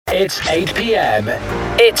It's 8 p.m.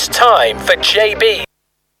 It's time for JB.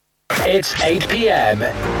 It's 8 p.m.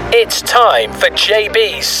 It's time for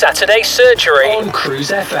JB's Saturday Surgery on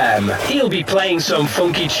Cruise FM. He'll be playing some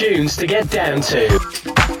funky tunes to get down to.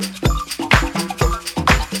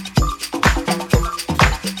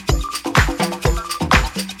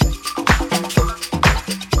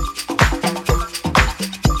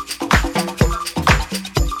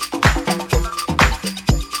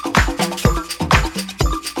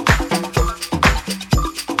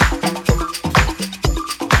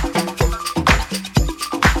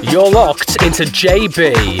 You're locked into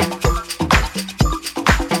JB.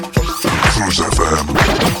 Cruise FM.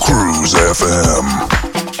 Cruise FM.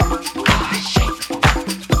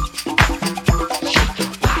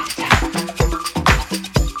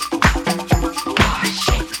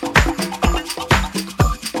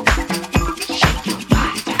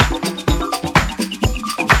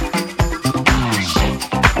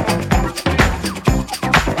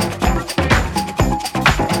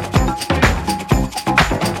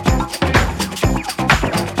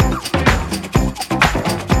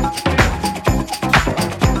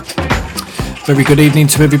 Very good evening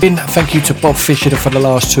to everyone. Thank you to Bob Fisher for the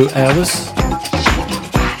last 2 hours.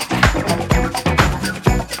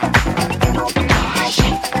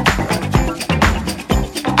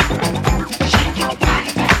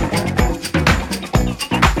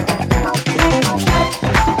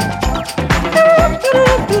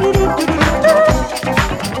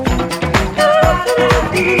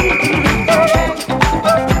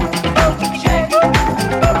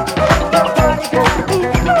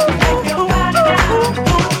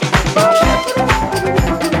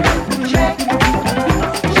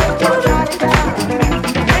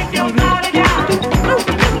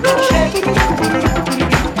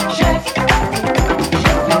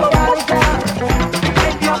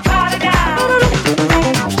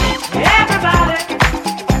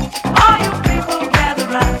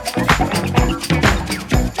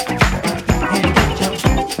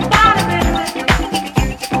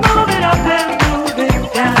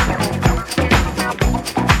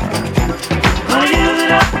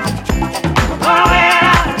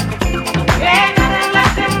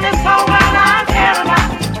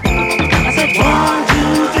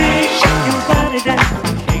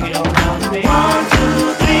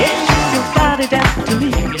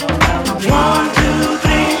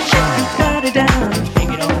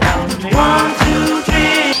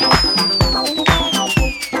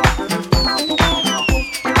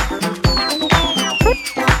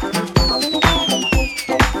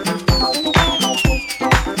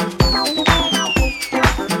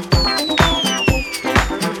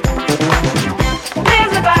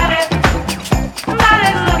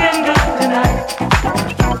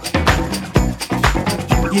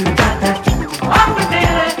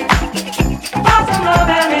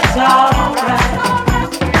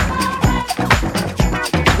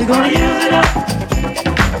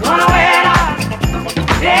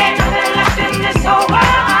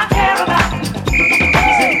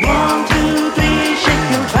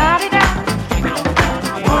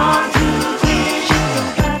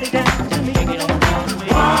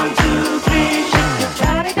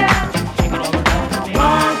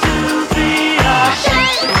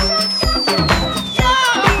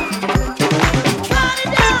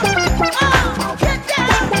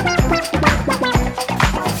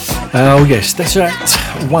 Oh yes, that's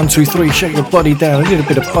right. 1, 2, 3, shake your body down. A little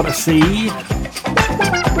bit of Odyssey.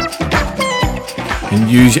 And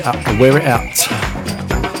use it up or wear it out.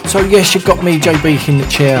 So yes, you've got me, JB, in the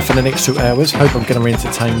chair for the next 2 hours. Hope I'm going to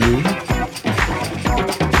entertain you.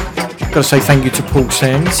 Got to say thank you to Paul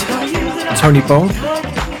Sands, Tony Bong,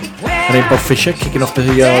 and then Bob Fisher kicking off the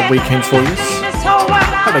weekend for you.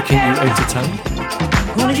 Hope they keep you entertained.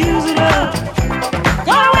 Gonna use it up.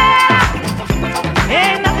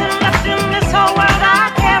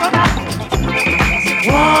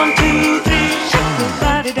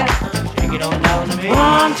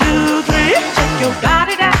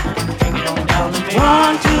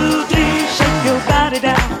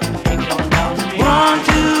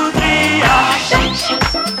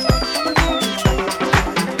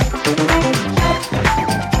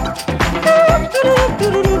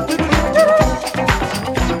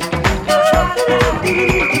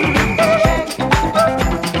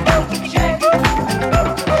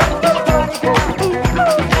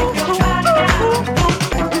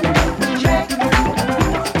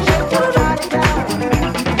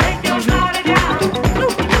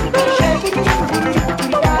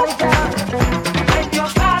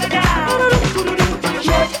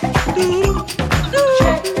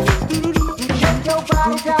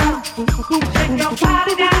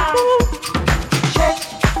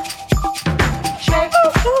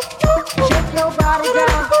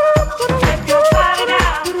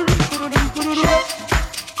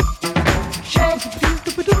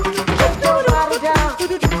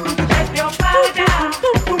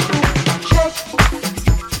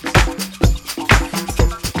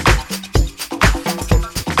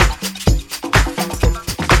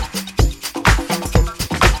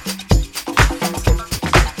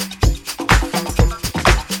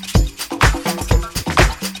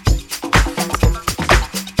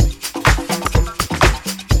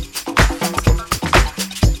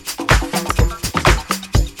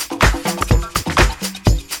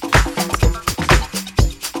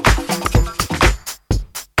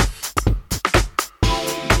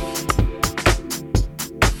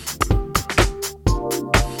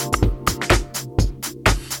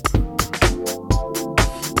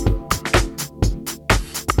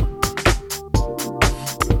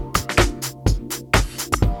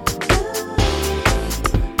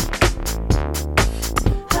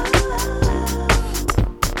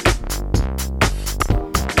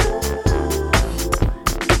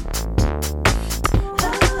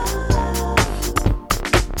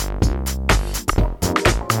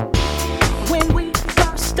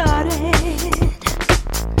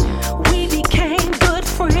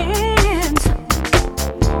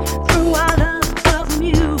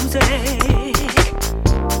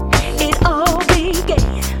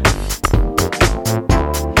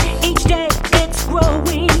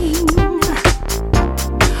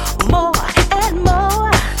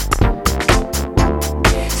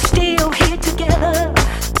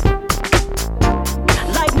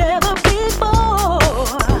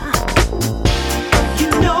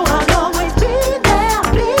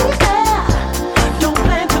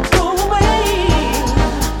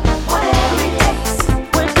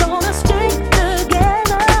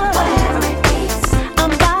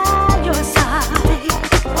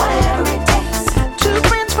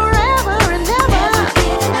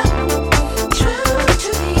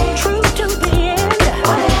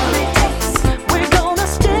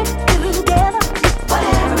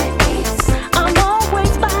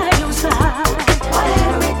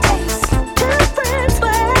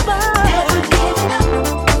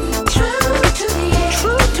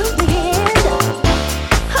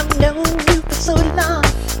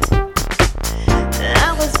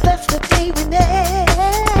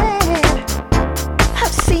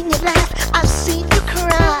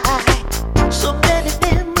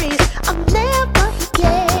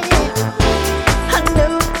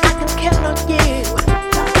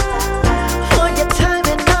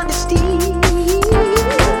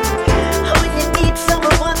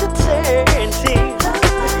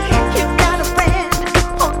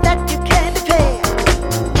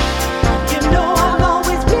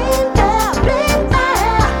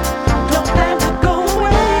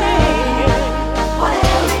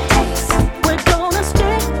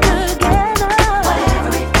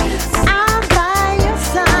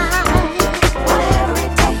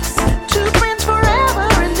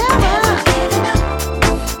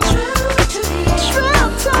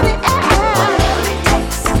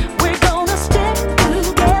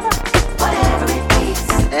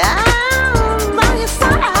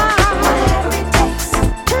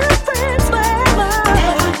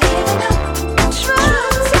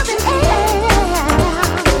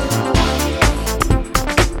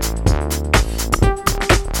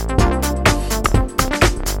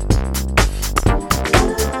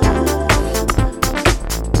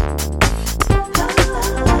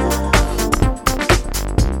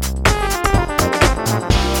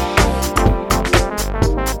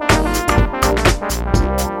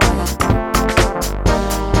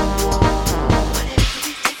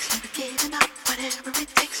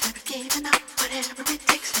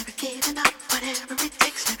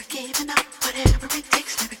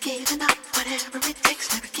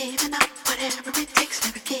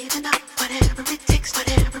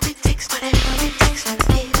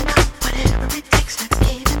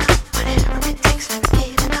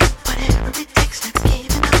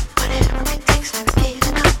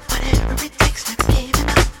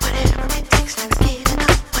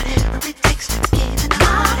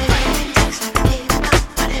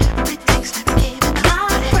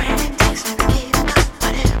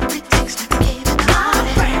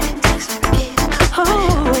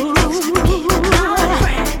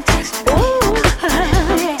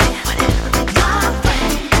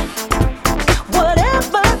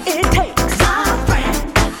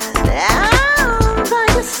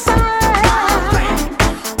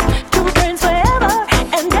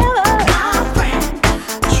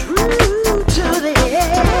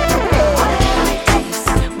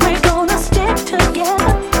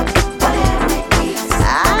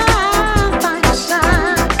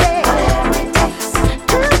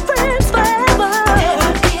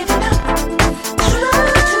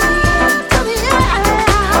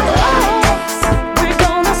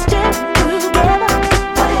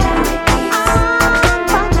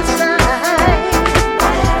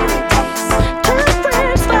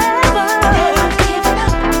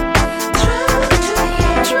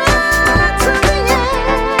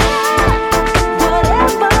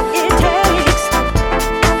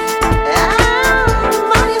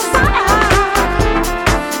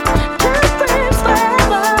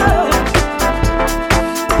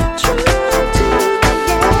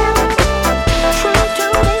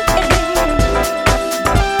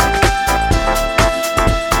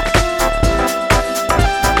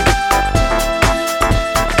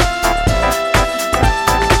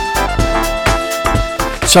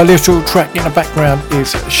 So little track in the background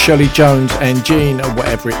is Shirley Jones and Jean, or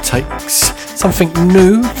Whatever It Takes. Something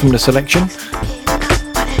new from the selection.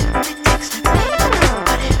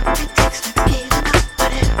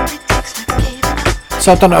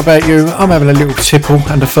 So I don't know about you, I'm having a little tipple,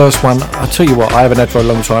 and the first one, I'll tell you what I haven't had for a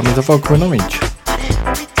long time, is the vodka and orange.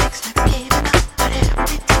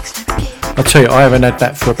 I'll tell you, I haven't had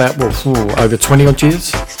that for about, over 20 odd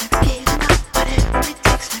years.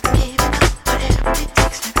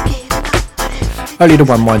 Only the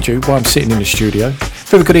one, mind you, while I'm sitting in the studio.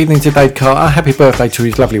 Very good evening to Dave Carter, happy birthday to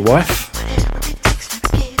his lovely wife.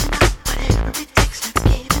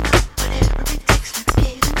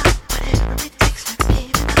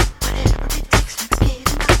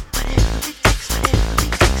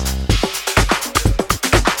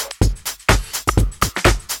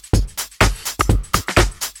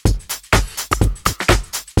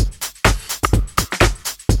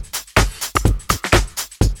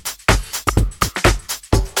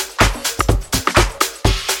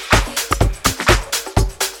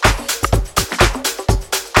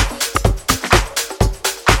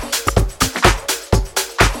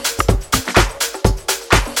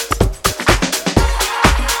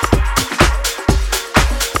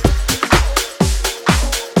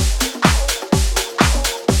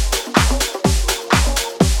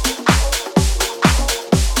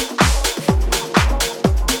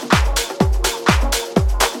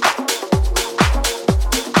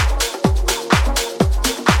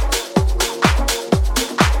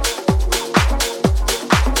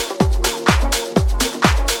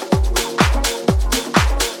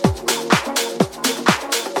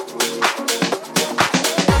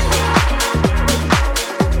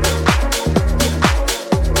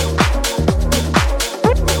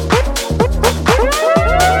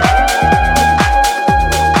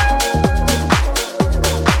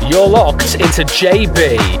 Locked into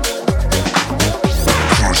JB.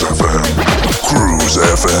 Cruise FM. Cruise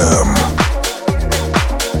FM.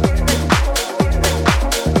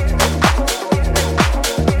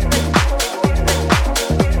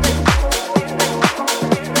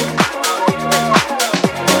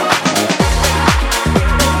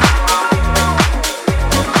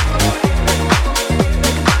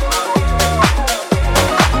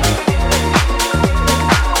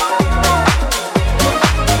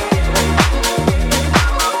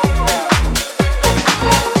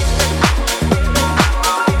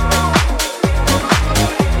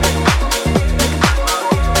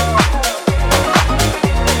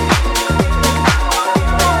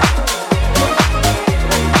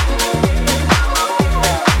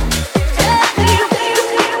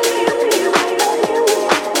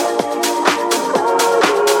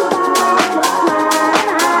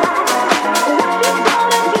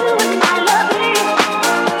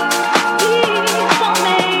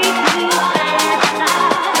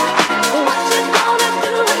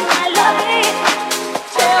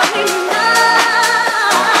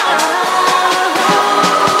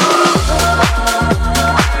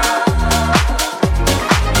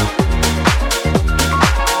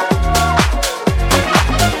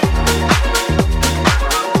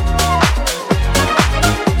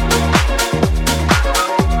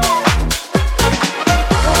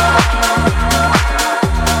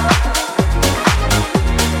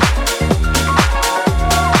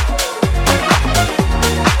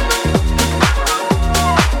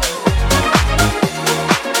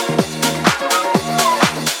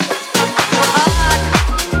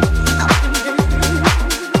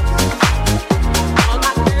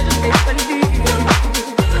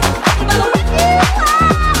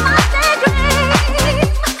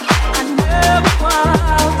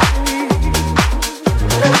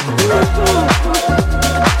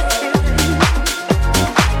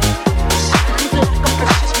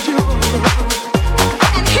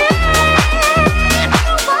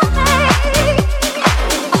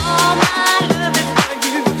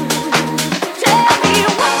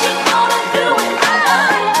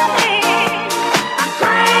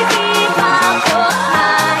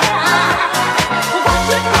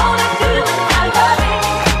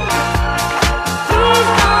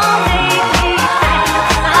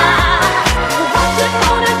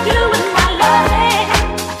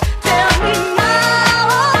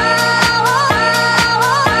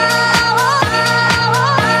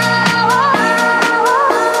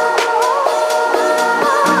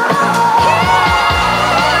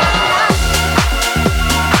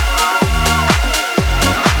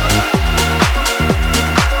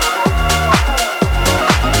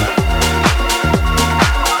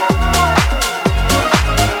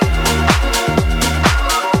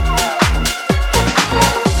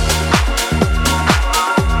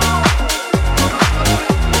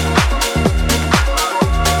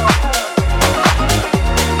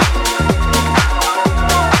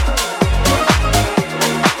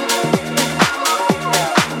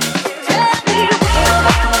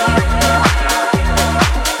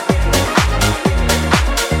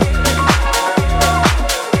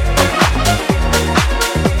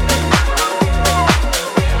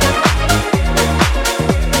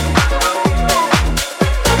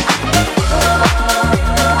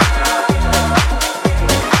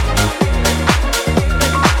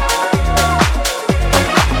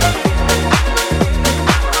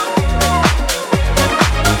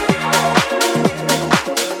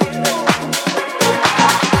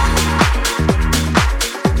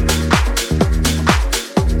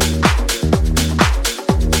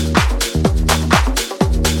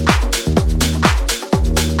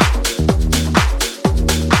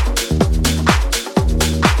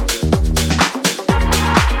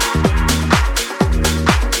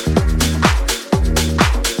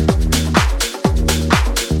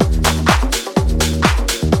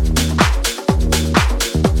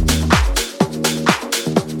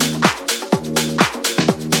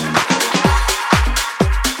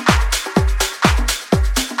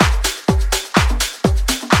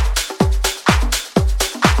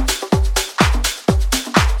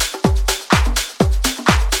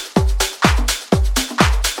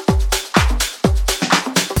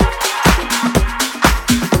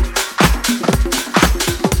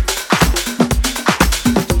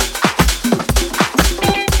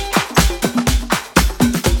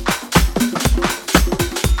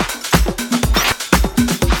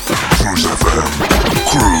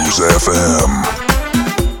 Cruise FM.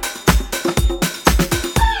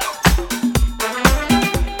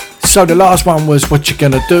 So the last one was What You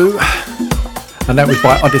Gonna Do, and that was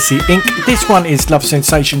by Odyssey Inc. This one is Love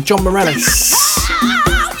Sensation, John Morales.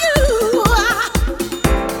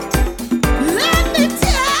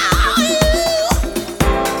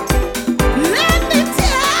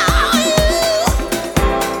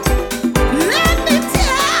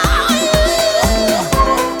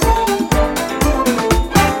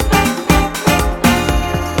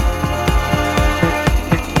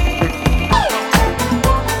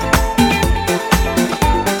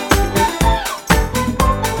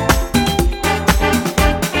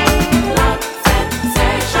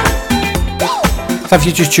 So if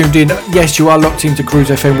you just tuned in, yes, you are locked into Cruise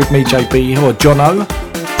FM with me, JB, or Jono.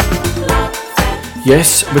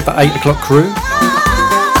 Yes, with the 8 o'clock crew.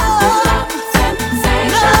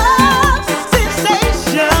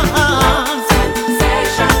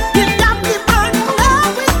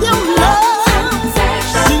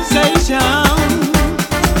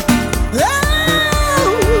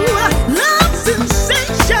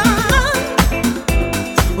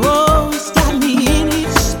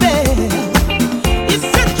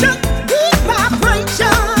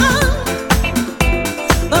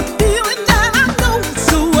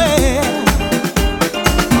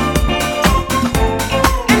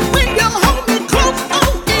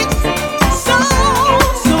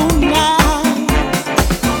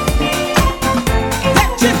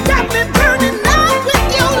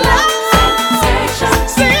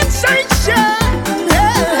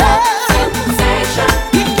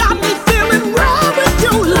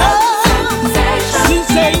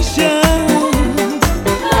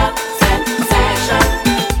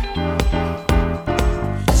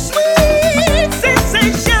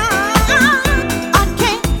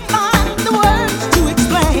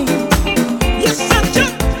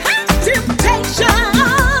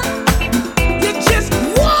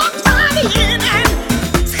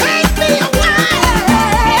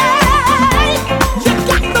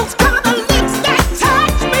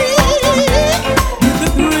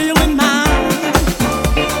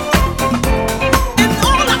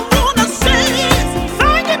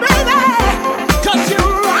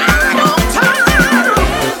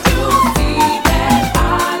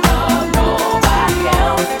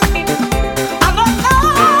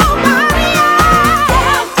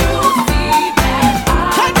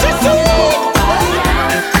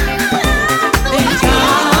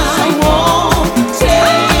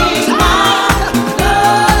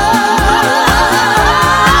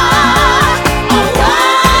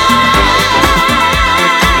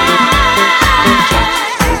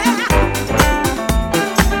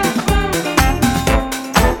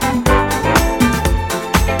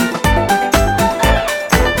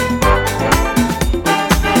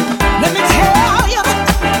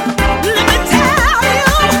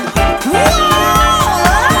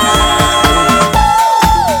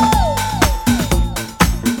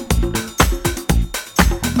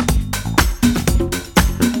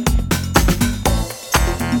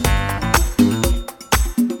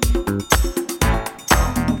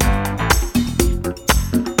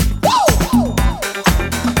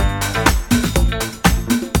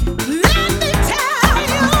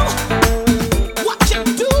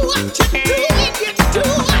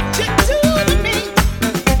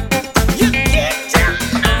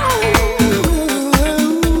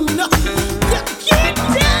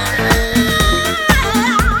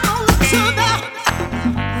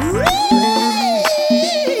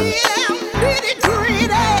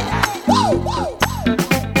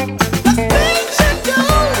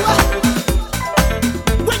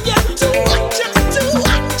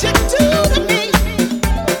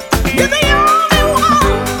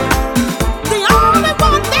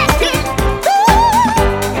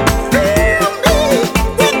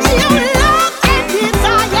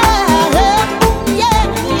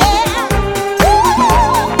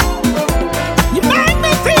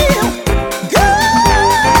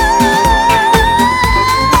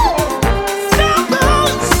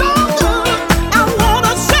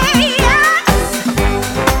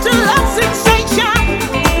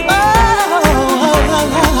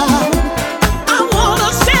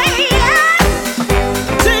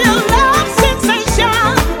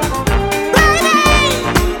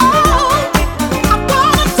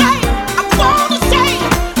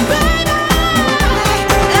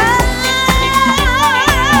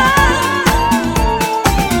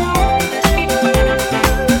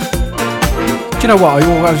 Do you know what?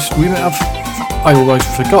 I always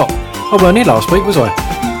forgot. I weren't here last week, was I?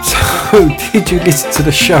 So, did you listen to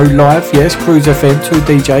the show live? Yes, Cruise FM, 2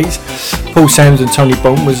 DJs. Paul Sams and Tony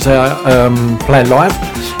Bond was playing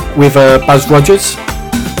live with Buzz Rogers.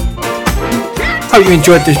 Hope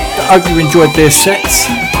you enjoyed their sets.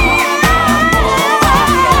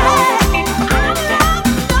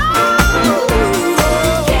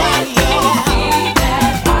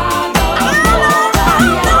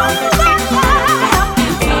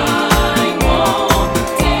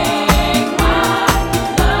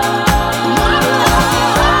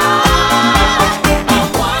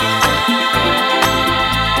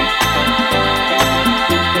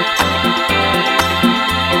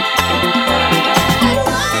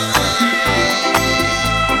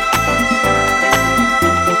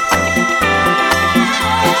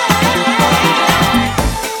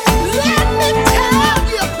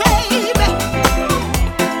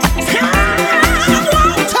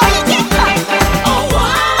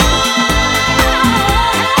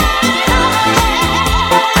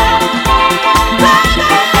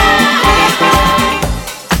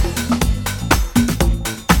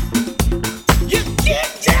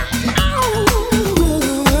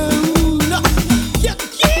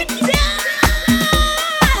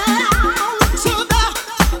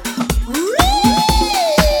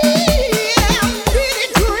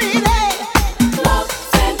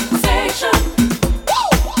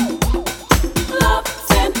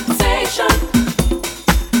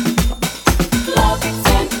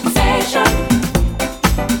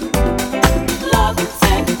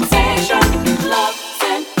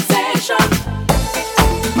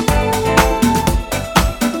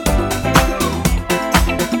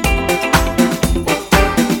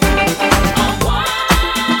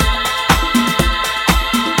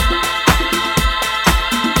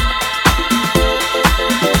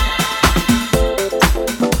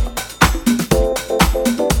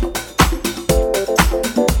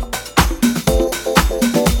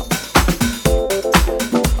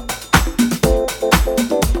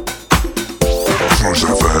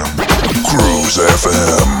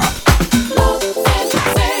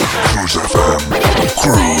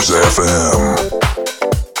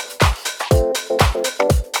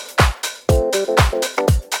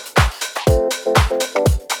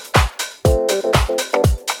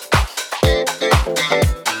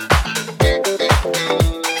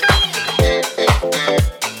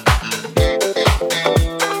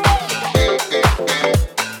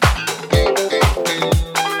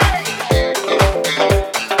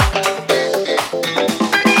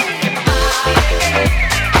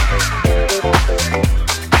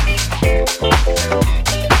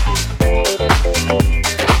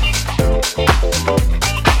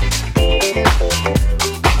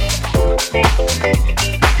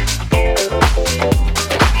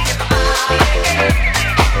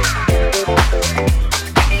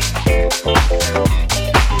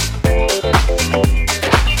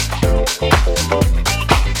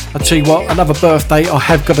 See what, another birthday I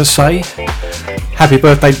have got to say. Happy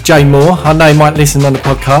birthday to Jay Moore. I know you might listen on the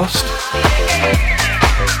podcast.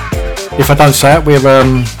 If I don't say it,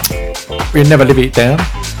 we'll never live it down.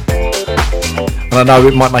 And I know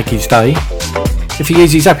it might make his day. If he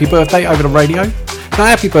is his happy birthday over the radio. So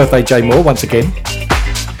happy birthday Jay Moore once again.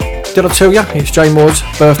 Did I tell you it's Jay Moore's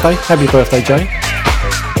birthday? Happy birthday Jay.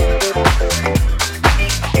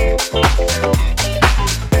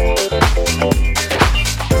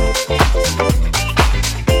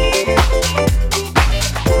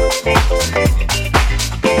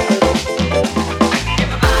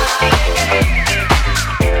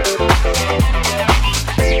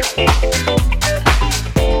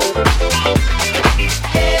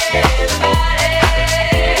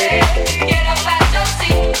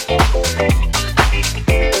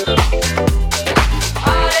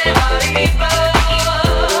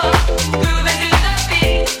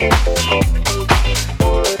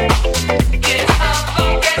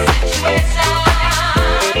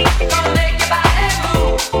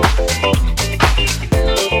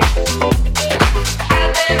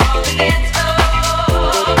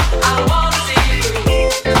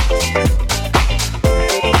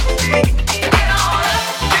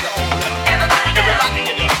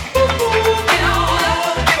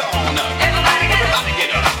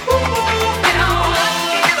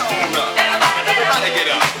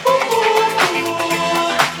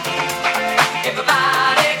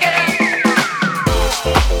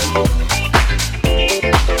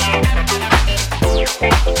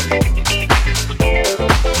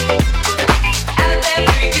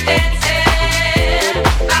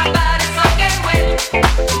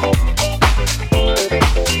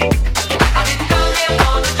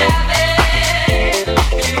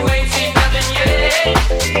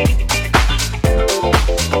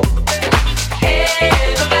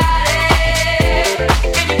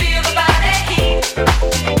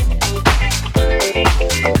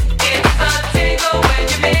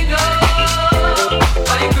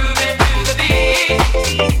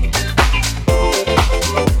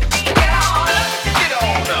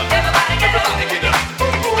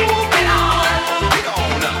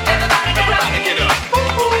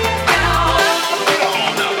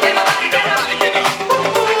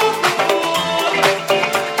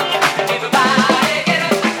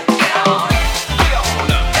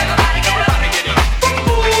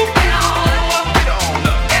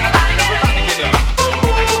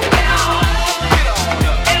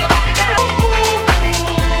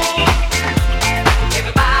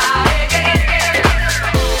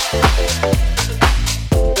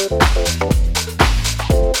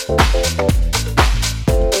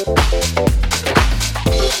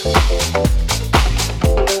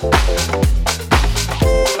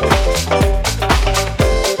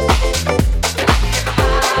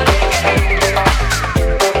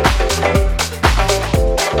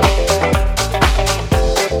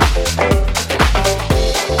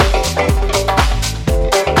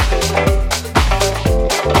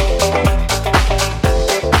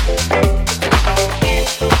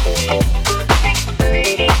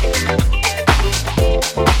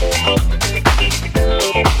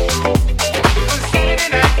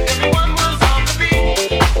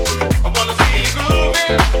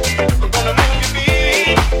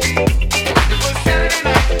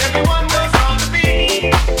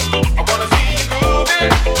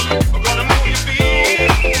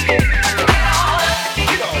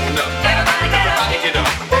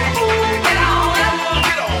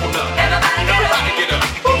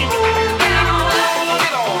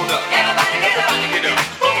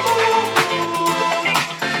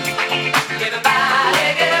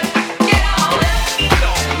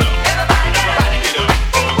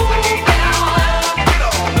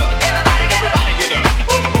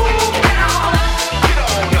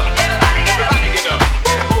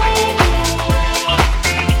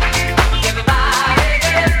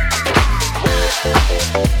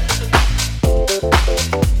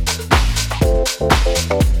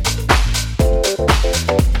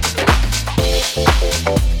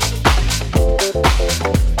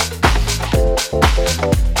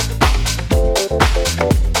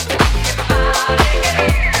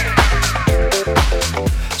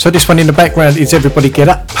 So this one in the background is Everybody Get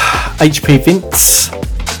Up, HP Vince.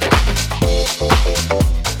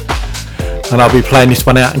 And I'll be playing this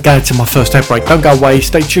one out and going to my first ad break. Don't go away,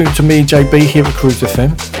 stay tuned to me and JB here at Cruise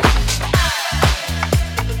FM.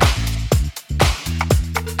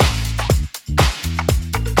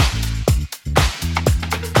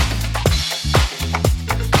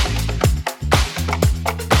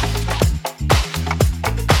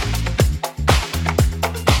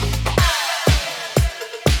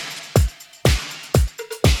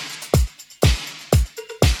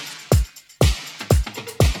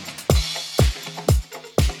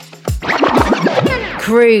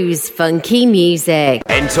 Cruise funky music.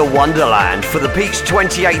 Enter Wonderland for the Peak's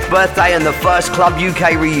 28th birthday and the First Club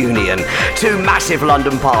UK reunion. Two massive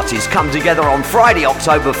London parties come together on Friday,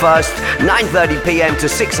 October 1st, 9:30pm to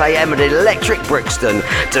 6am at Electric Brixton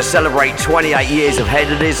to celebrate 28 years of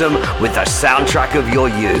hedonism with the soundtrack of your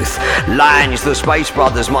youth. Lange, the Space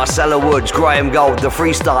Brothers, Marcella Woods, Graham Gold, the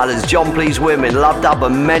Freestylers, John Please Women, Loved Up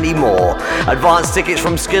and many more. Advance tickets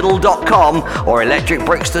from skiddle.com or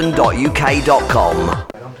electricbrixton.uk.com.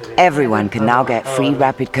 Everyone can now get free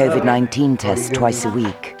rapid COVID-19 tests twice a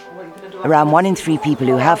week. Around 1 in 3 people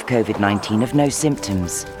who have COVID-19 have no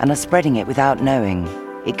symptoms and are spreading it without knowing.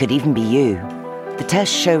 It could even be you. The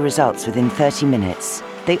tests show results within 30 minutes.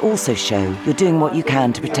 They also show you're doing what you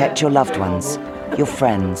can to protect your loved ones, your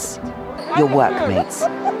friends, your workmates,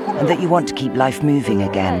 and that you want to keep life moving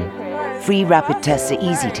again. Free rapid tests are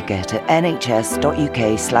easy to get at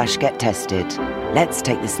nhs.uk/gettested. Let's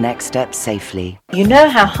take this next step safely. You know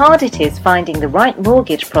how hard it is finding the right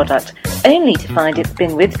mortgage product only to find it's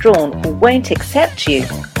been withdrawn or won't accept you?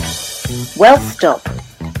 Well, stop.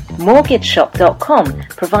 MortgageShop.com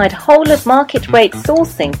provide whole of market rate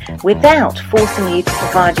sourcing without forcing you to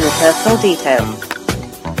provide your personal details.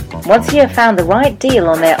 Once you have found the right deal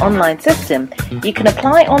on their online system, you can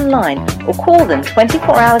apply online or call them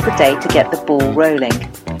 24 hours a day to get the ball rolling.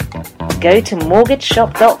 Go to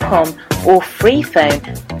mortgageshop.com or free phone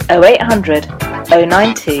 0800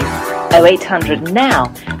 092 0800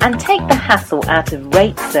 now and take the hassle out of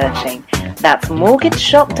rate searching. That's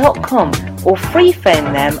mortgageshop.com or free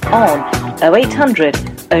phone them on 0800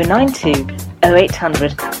 092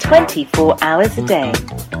 0800 24 hours a day.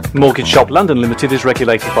 Mortgage Shop London Limited is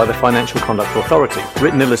regulated by the Financial Conduct Authority.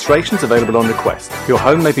 Written illustrations available on request. Your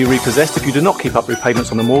home may be repossessed if you do not keep up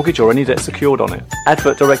repayments on the mortgage or any debt secured on it.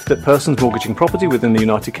 Advert directed at persons mortgaging property within the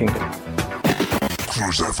United Kingdom.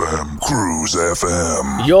 Cruise FM, Cruise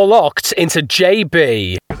FM. You're locked into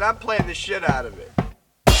JB. Because I'm playing the shit out of it.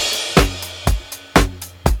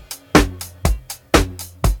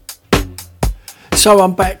 So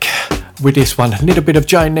I'm back with this one, a little bit of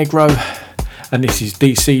Jay Negro, and this is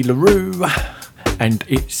DC LaRue, and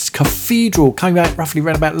it's Cathedral, came out roughly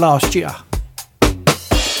around about last year.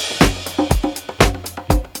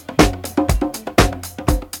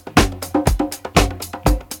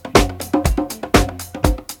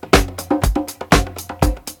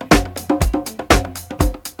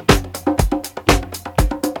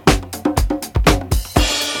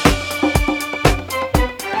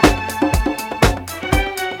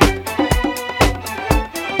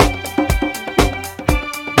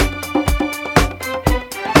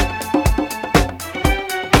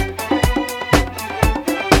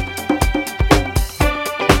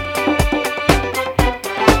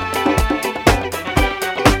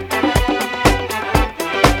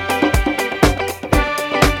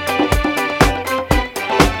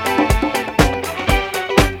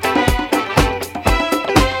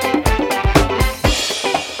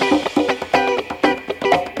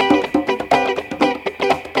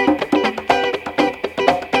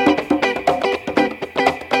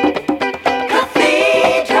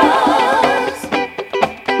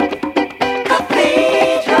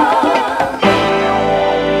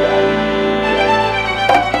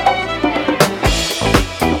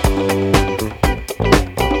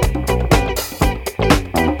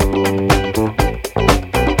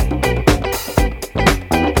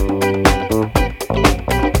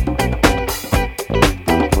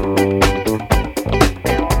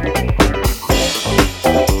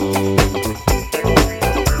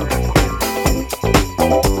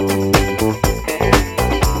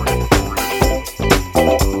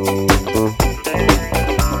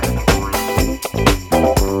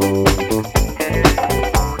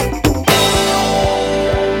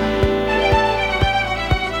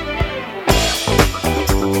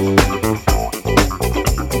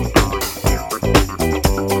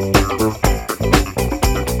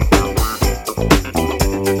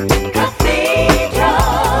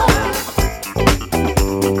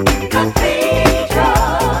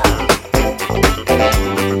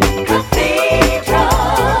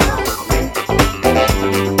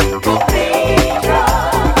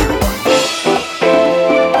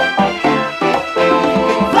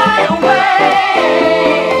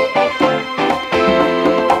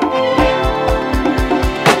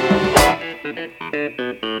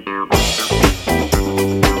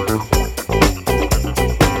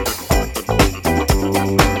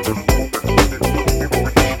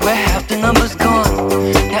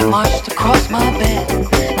 across my bed.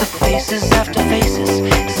 The faces after faces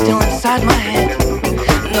still inside my head.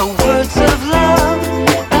 No words of love,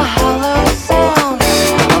 the hollow sound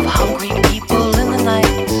of hungry people in the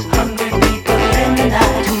night. Hungry people in the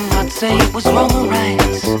night. Do not say it was wrong or right.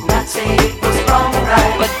 Do not say it was wrong or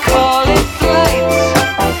right. But call it flight.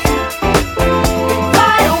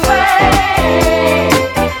 Fly away.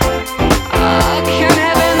 Can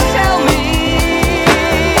heaven tell me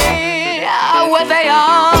where they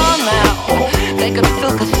are now? They could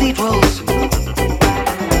fill cathedrals.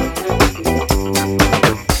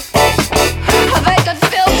 They could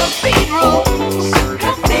fill cathedrals.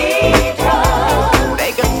 Cathedrals.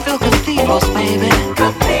 They could fill cathedrals, baby.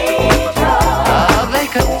 Cathedrals. They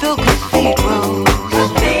could fill cathedrals.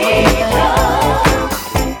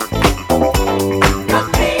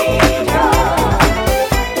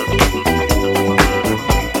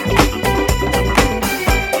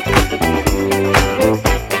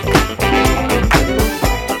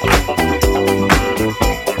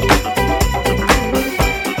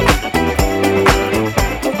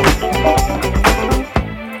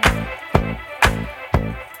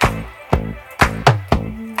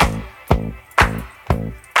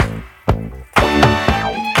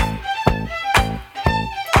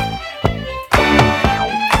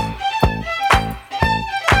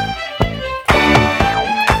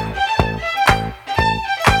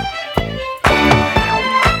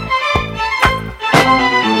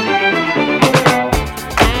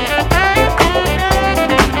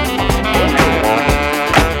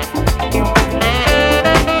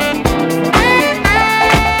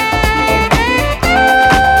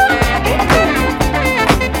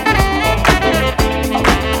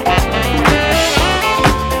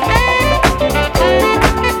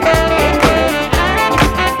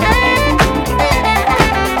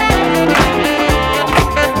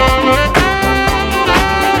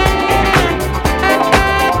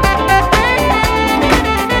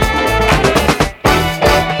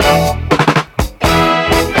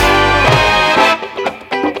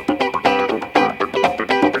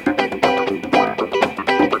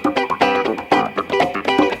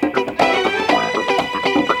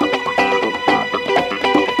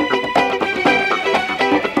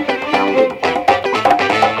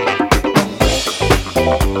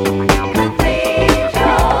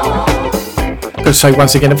 Say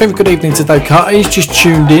once again a very good evening to Dave Carter. He's just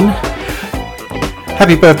tuned in.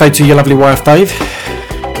 Happy birthday to your lovely wife, Dave.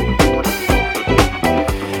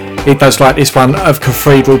 He does like this one of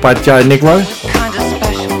Cathedral by Joe Negro. Kind of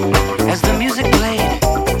special as the music played,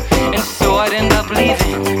 and so I'd end up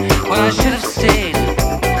leaving when I should have stayed.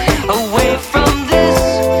 Away from this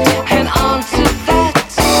and on to that.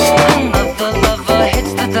 Another lover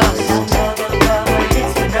hits the dust.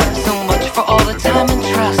 So much for all the time and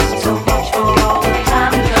trust.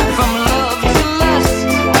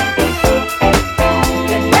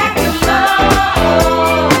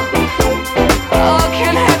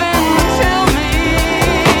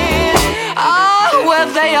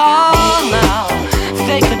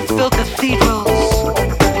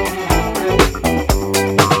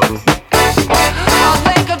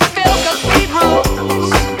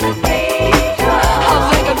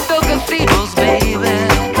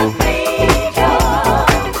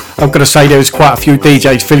 I've got to say there is quite a few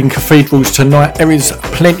DJs filling cathedrals tonight. There is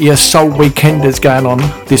plenty of soul weekenders going on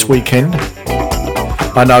this weekend.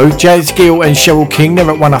 I know, Jazz Gill and Cheryl King, they're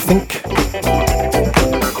at one I think.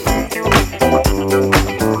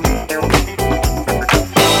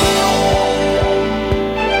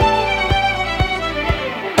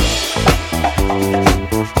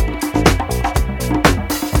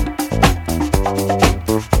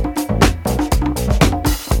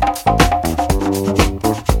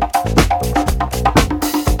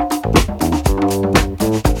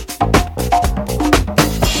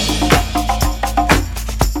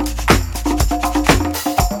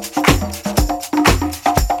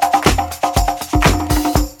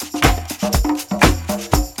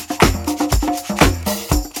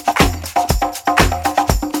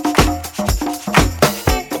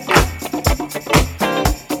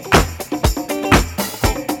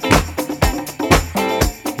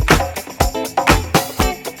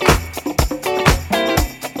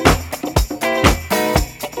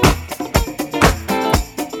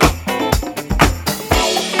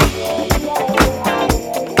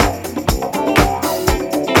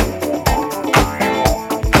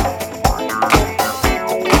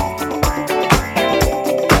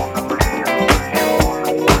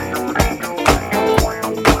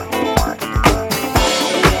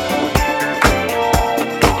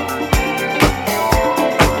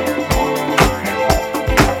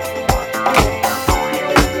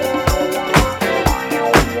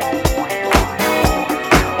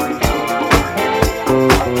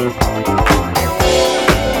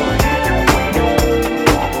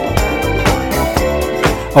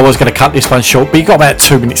 I was going to cut this one short, but you got about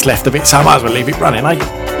 2 minutes left of it, so I might as well leave it running, eh?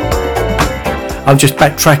 I'm just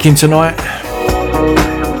backtracking tonight.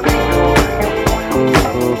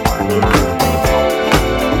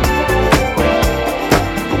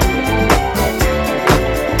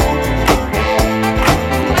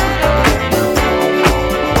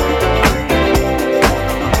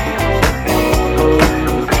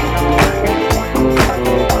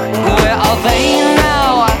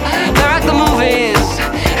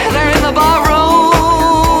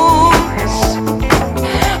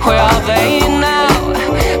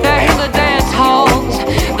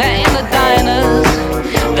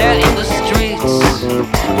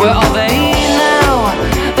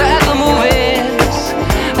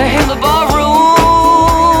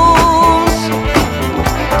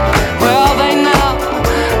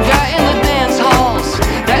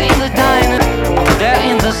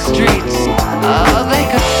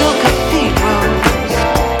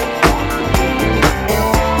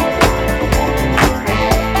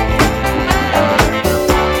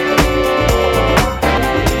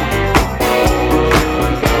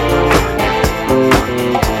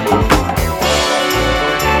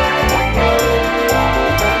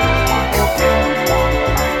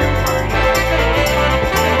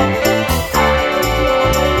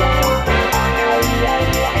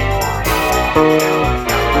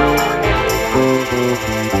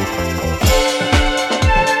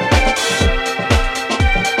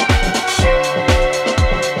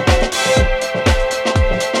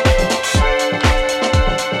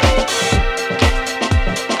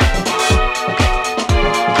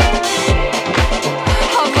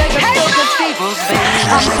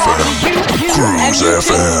 Cruise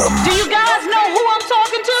FM. Do you guys know who I'm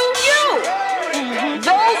talking to? You!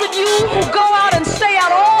 Those of you who go out and stay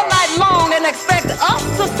out all night long and expect us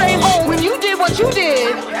to stay home when you did what you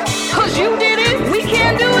did, cause you did it, we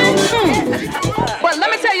can't do it? But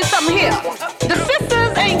let me tell you something here. The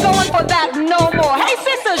sisters ain't going for that no more. Hey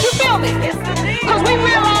sisters, you feel me? Cause we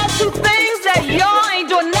realize two things, that y'all ain't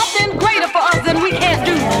doing nothing greater for us than we can't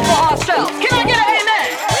do for ourselves. Can I get an amen?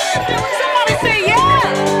 Somebody say yeah.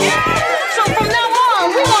 So from now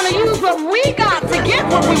on, we want to use what we got to get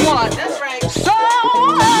what we want. That's right. So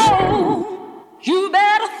you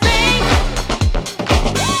better think.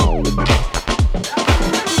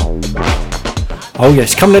 Oh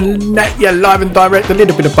yes, coming at you live and direct, a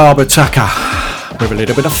little bit of Barbara Tucker with a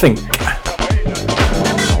little bit of Think.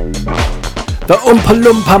 The Oompa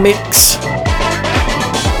Loompa mix.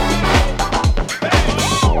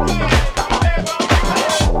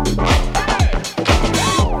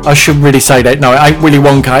 I should really say that. No, it ain't Willy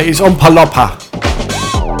Wonka, it's Oompa Loompa.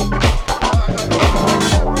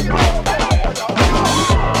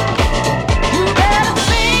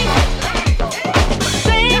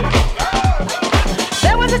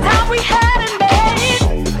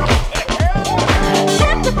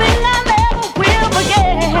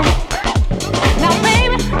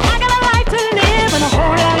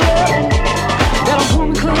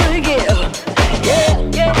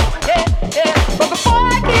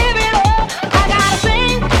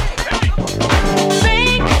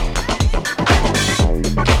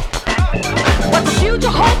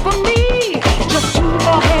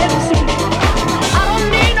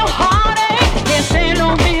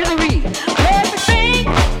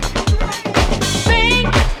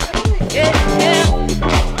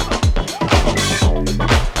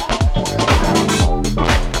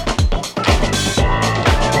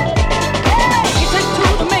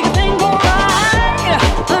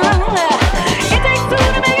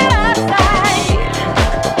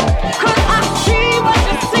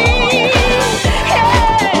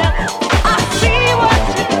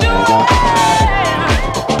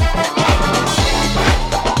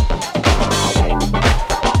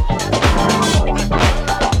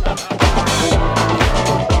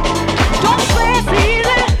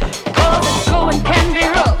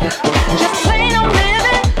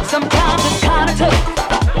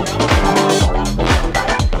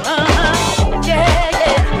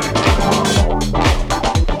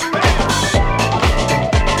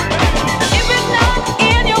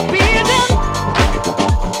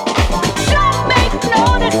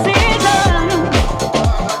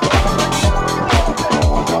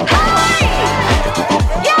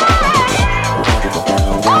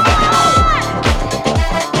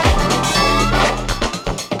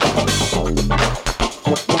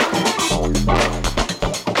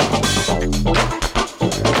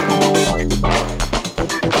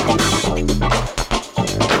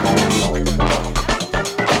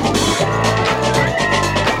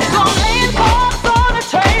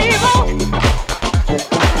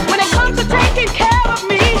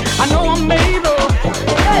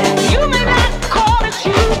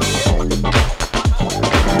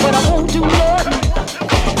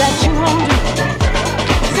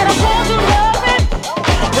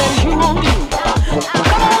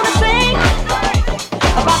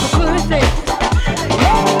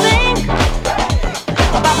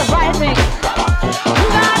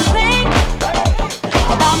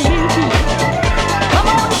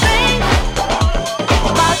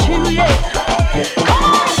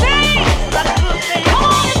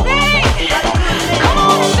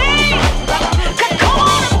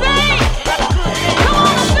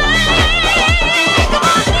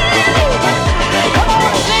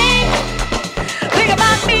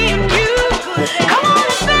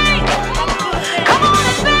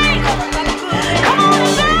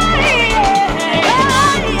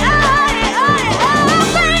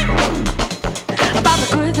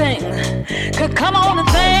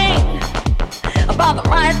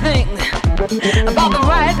 about the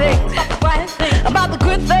right things, about the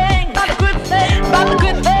good things, about the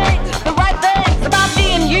good things, the right things about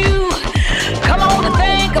me and you. Come on and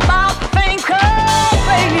think about the things,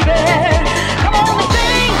 baby. Come on and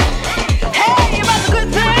think, hey, about the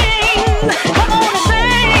good things. Come on and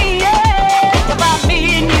think, yeah, about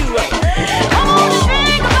me and you. Come on and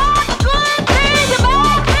think about the good things,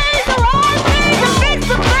 about things, the right things, the fix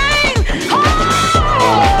the things. Oh,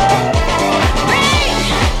 think.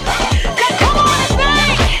 Come on and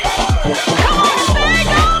think. Come on and think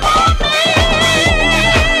about me.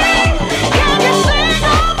 Can you think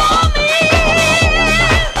about me?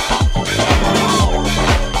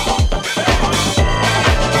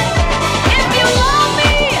 If you love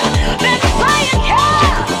me, then say you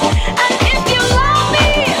care. And if you love me,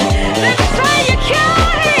 then say you care.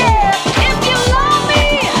 If you love me,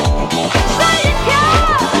 say you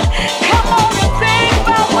care. Come on and think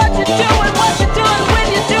about what you're doing, when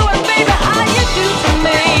you're doing, baby, how you do to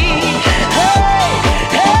me. Hey,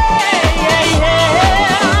 hey, yeah.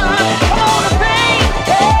 Come on and think,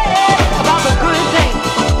 about the good things,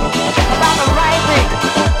 about the right things,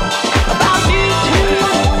 about you too.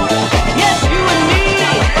 Yes, you and me.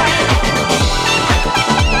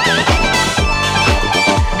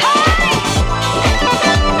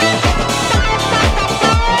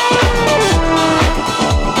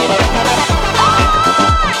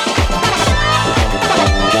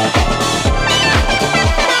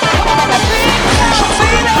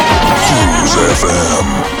 Cruise FM.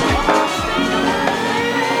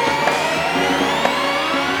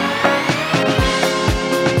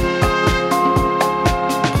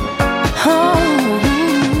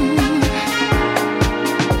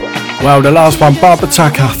 Well, the last one, Barbara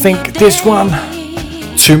Tucker. I think this one,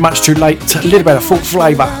 Too Much Too Late. A little bit of full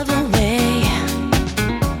flavour.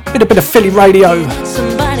 Little bit of Philly radio.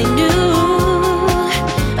 Somebody new,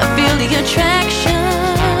 I feel the attraction.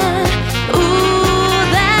 Ooh,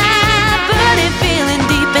 that burning feeling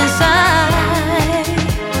deep inside.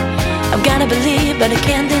 I've gotta believe, but I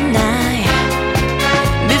can't deny.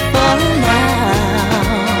 Before now,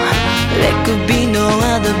 there could be no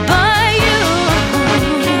other but you.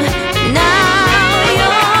 Now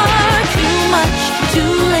you're too much,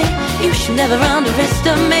 too late. You should never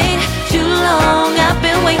underestimate. Too long I've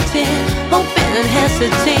been waiting, hoping and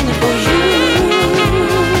hesitating for you.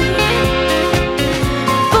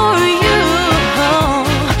 For you.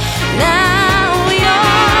 Now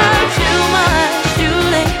you're too much, too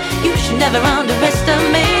late. You should never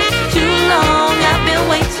underestimate. Too long I've been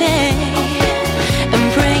waiting and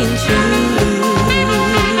praying to.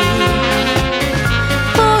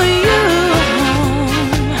 For you.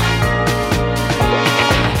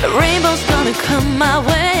 A rainbow's gonna come my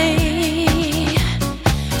way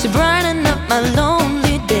to brighten up my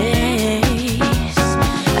lonely days.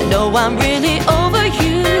 I know I'm really over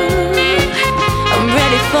you. I'm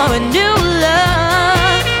ready for a new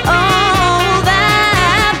love. Oh,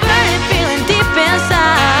 that burning feeling deep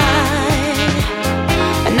inside.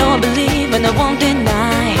 I know I believe and I won't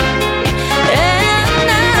deny. And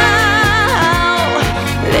now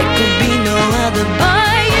there could be no other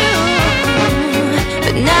but you.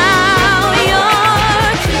 But now you're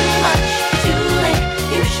too much, too late.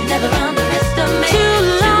 You should never underestimate. Too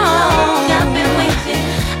long I've been waiting.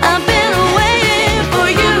 I've been waiting for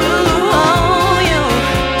you. Oh, you.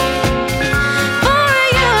 For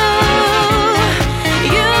you.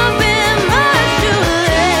 You've been much too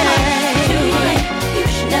late. Too late. You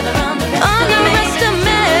should never underestimate.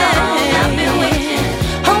 I've been waiting,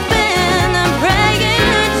 hoping and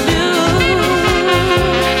praying to.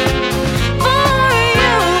 For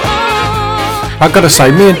you. I've got to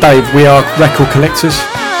say, me and Dave, we are record collectors.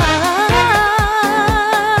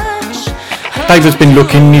 Dave has been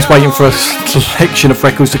looking, he's waiting for a selection of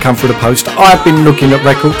records to come through the post. I've been looking at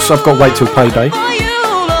records, I've got to wait till payday.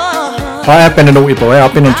 I have been a naughty boy,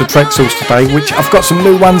 I've been onto Track Source today, which I've got some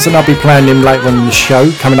new ones and I'll be playing them later on in the show,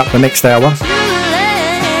 coming up the next hour.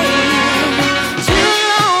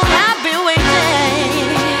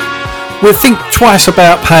 We'll think twice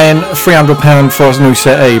about paying £300 for a new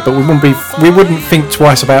settee, but we wouldn't think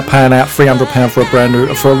twice about paying out £300 for a brand new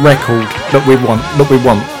for a record that we want.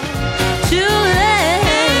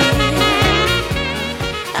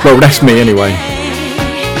 Well, that's me anyway.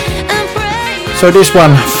 So this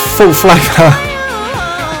one, full flavour,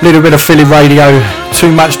 little bit of Philly radio,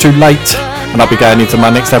 Too Much Too Late, and I'll be going into my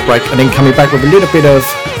next ad break and then coming back with a little bit of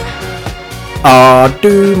I'll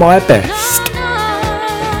Do My Best.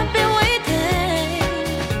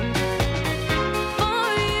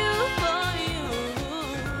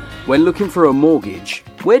 When looking for a mortgage,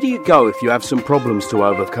 where do you go if you have some problems to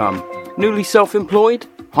overcome? Newly self-employed?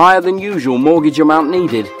 Higher than usual mortgage amount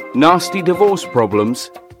needed? Nasty divorce problems?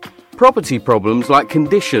 Property problems like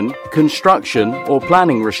condition, construction or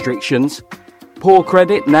planning restrictions? Poor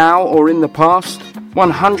credit now or in the past?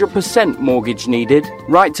 100% mortgage needed?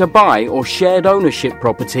 Right to buy or shared ownership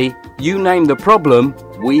property? You name the problem,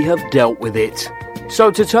 we have dealt with it. So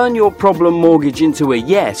to turn your problem mortgage into a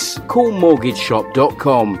yes, call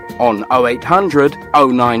mortgageshop.com on 0800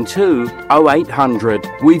 092 0800.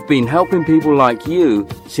 We've been helping people like you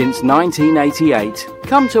since 1988.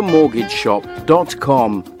 Come to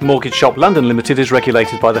mortgageshop.com. Mortgage Shop London Limited is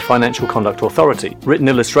regulated by the Financial Conduct Authority. Written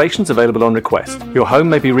illustrations available on request. Your home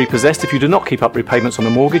may be repossessed if you do not keep up repayments on a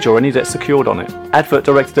mortgage or any debt secured on it. Advert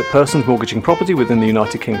directed at persons mortgaging property within the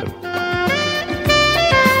United Kingdom.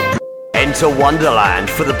 Enter Wonderland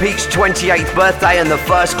for the Pete's 28th birthday and the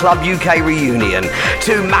First Club UK reunion.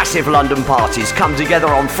 Two massive London parties come together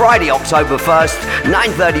on Friday, October 1st,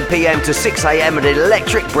 9:30pm to 6am at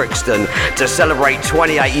Electric Brixton to celebrate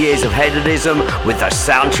 28 years of hedonism with the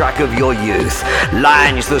soundtrack of your youth.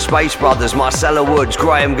 Lange, the Space Brothers, Marcella Woods,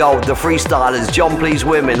 Graham Gold, the Freestylers, John Please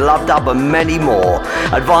Women, Love Dub and many more.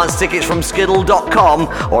 Advance tickets from skiddle.com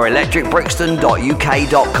or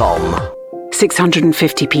electricbrixton.uk.com.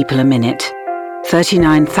 650 people a minute,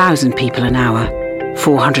 39,000 people an hour,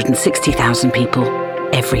 460,000 people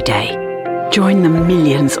every day. Join the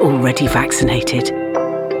millions already vaccinated.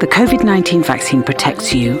 The COVID-19 vaccine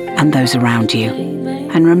protects you and those around you.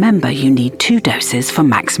 And remember, you need 2 doses for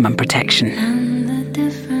maximum protection.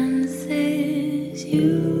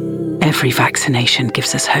 Every vaccination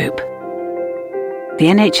gives us hope. The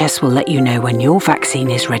NHS will let you know when your vaccine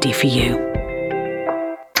is ready for you.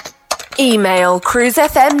 Email Cruise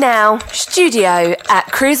FM now,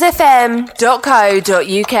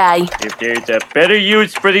 studio@cruisefm.co.uk. If there's a better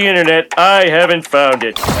use for the internet, I haven't found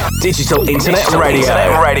it. Digital Internet Radio.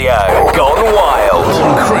 Gone wild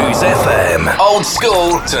on Cruise FM. Old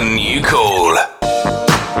school to new cool.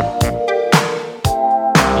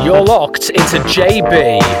 You're locked into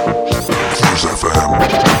JB. Cruise FM.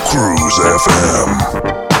 Cruise FM.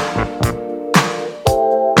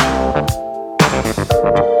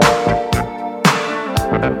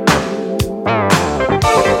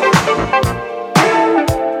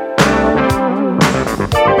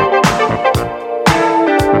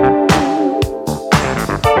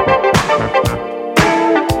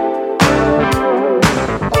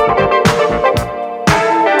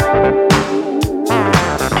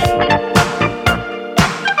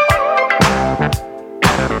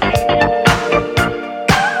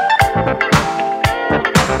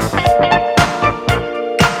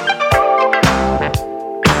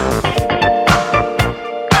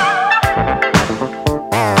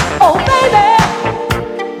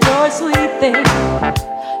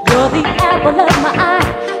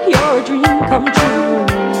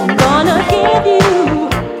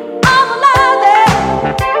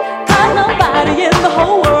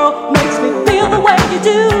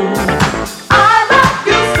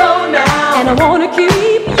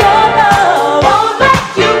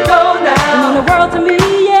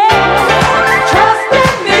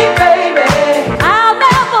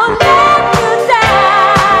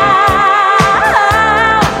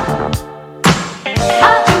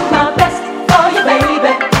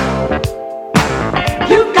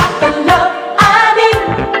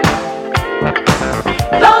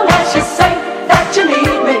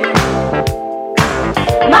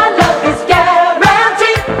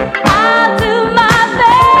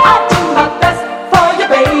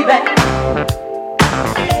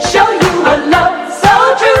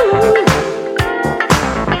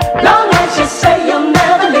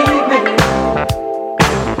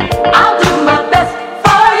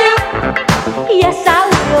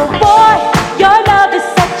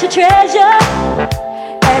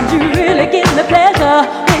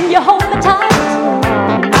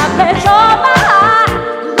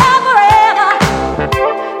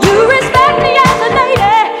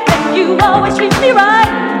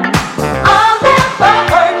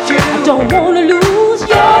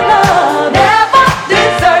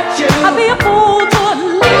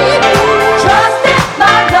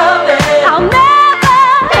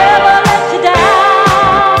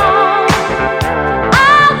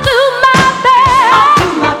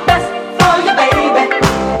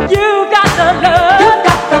 You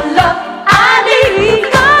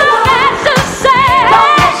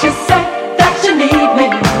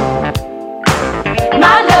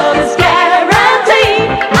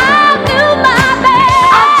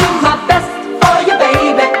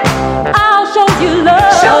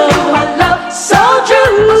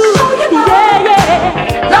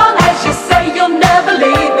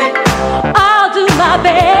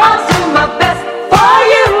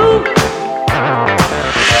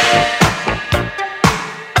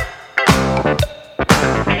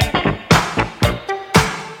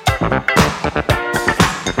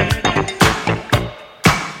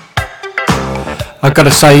I've got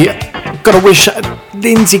to say, got to wish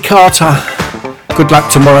Lindsay Carter good luck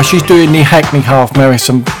tomorrow. She's doing the Hackney half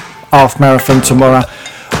marathon tomorrow.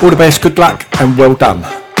 All the best, good luck, and well done.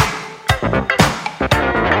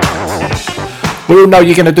 We all know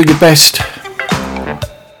you're going to do your best.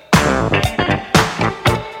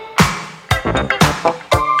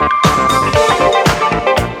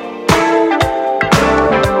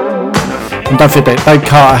 And don't forget, Dave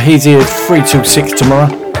Carter, he's here 3 till 6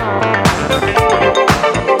 tomorrow.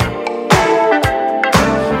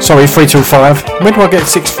 Sorry, 3 till 5. Where do I get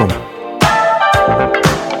 6 from?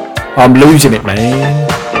 I'm losing it, man.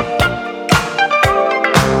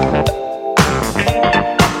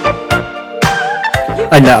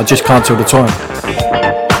 And that I just can't tell the time.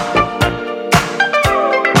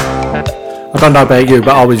 I don't know about you,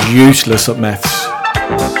 but I was useless at maths.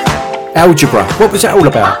 Algebra, what was that all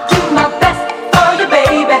about?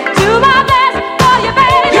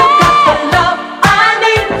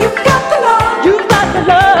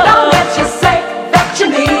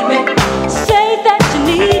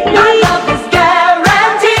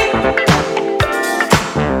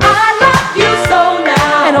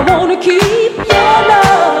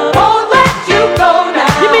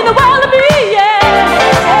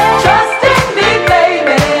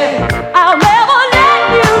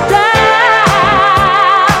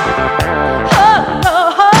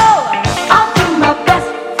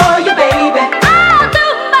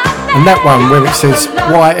 And that one where it says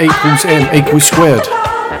y equals m equals squared.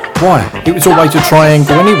 Why? It was always a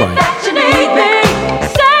triangle anyway.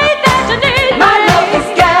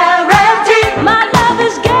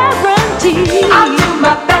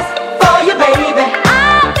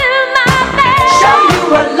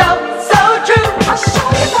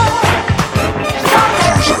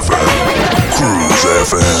 Cruise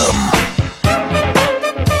FM.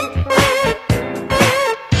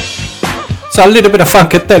 So a little bit of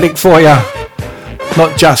funkadelic for you,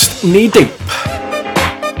 not just knee deep.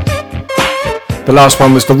 The last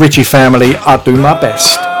one was the Ritchie Family, I Do My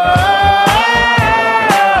Best.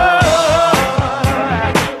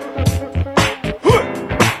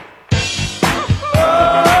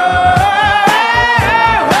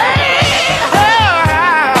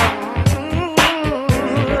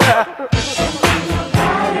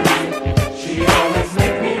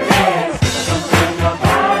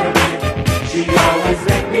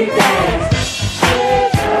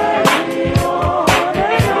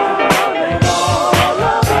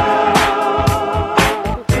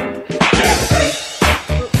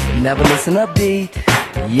 Never listen a beat,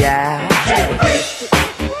 yeah.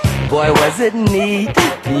 Boy, was it neat,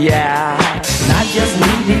 yeah. Not just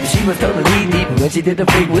knee deep, she was totally deep when she did the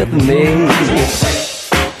freak with me.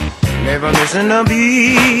 Never listen a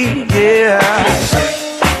beat, yeah.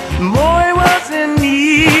 Boy, was it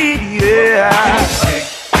neat, yeah.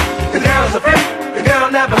 The girl's a freak, the girl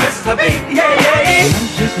never misses a beat, yeah, yeah, yeah.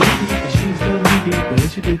 Not just knee deep, she was totally deep when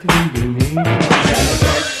she did the freak with me.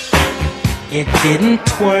 It didn't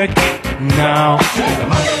twerk, no.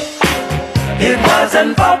 It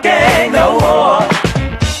wasn't funky, no more.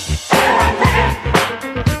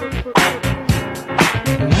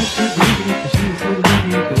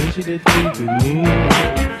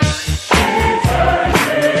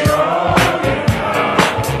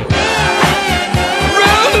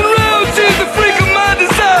 Round and round, she's the freak of my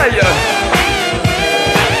desire.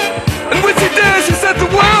 And when she danced, she set the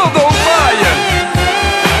world on fire.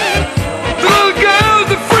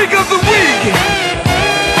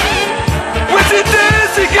 When she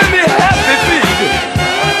dance, she give me happy feet.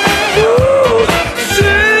 Ooh,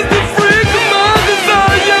 she's the freak of my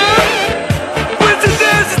desire. When she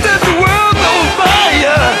dance, she sets the world on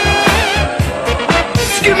fire.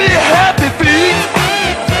 She give me happy feet.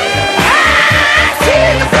 Ah,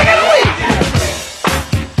 she's the freak of the week.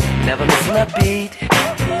 Never missing a beat,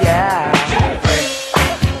 yeah.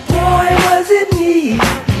 Boy, was it neat,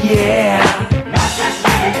 yeah.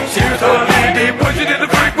 She was totally deep when she did the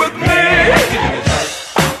freak with me.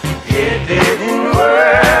 It didn't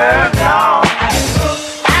work out.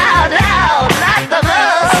 Out, out, like the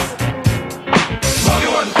bus. Smokey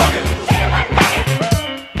wasn't fucking.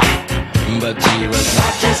 But she was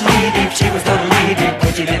not just knee deep, she was totally deep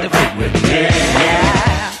when she did the freak with me. Yeah.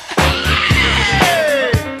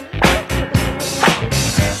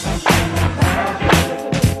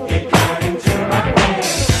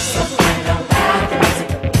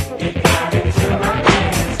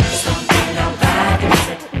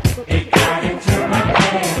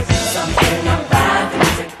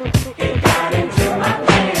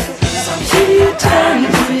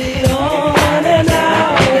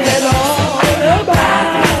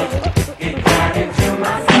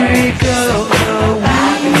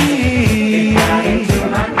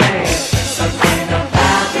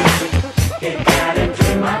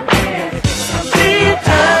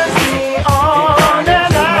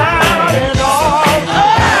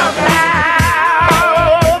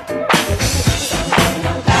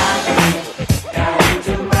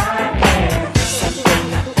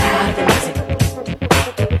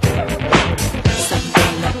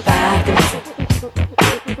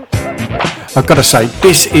 I've got to say,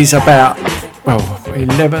 this is about,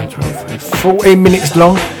 11, 12, 14 minutes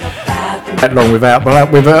long. That long without,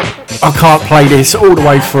 I can't play this all the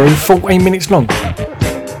way through. 14 minutes long.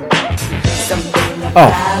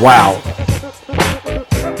 Oh, wow.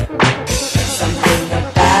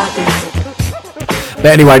 But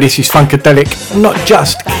anyway, this is Funkadelic, not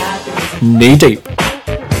just Knee Deep.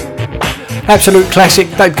 Absolute classic.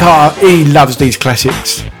 Dave Carter, he loves these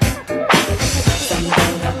classics.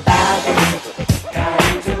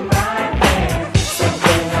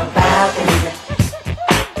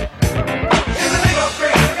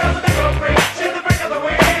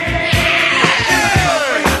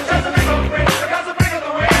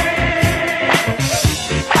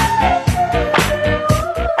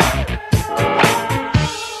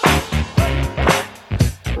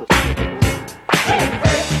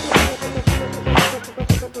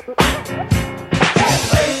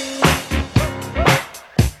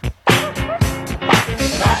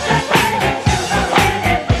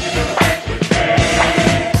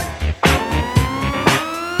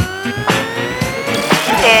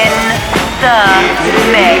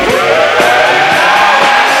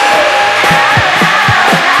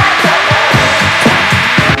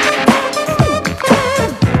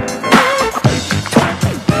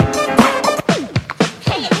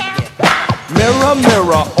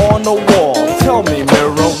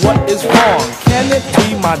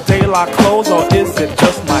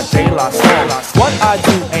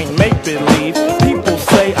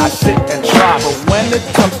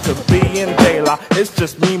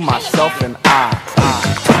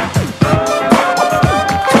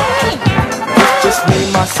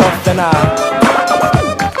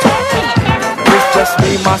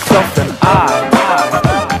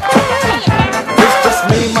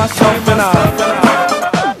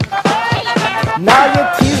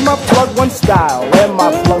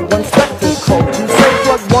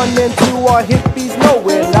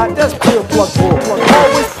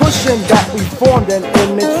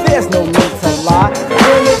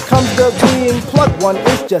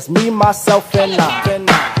 Just me, myself, and I.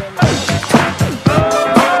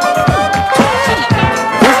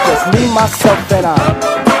 It's just me, myself, and I.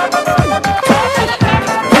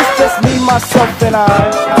 It's just me, myself, and I.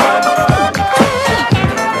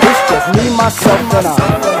 It's just me, myself, and I.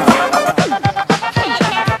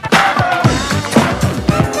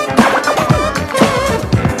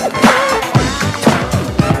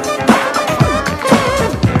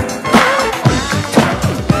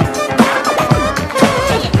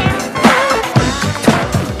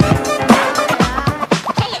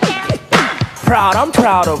 I'm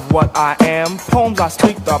proud of what I am. Poems I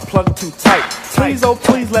speak are plugged too tight. Please, oh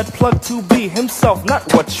please, let plug 2 be himself,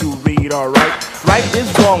 not what you read, alright? Right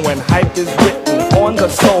is wrong when hype is written on the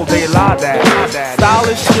soul, they lie that. Style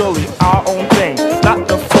is surely our own thing, not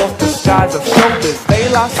the false disguise of showbiz. They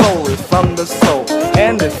lie soul is from the soul,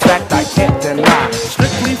 and in fact I can't deny.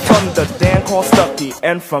 Strictly from the Dan called Stucky,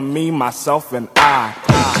 and from me, myself, and I.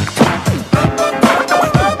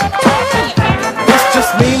 It's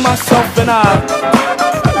just me, myself, and I.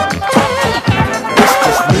 It's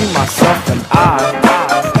just me, myself, and I.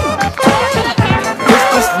 It's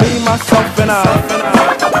just me, myself, and I.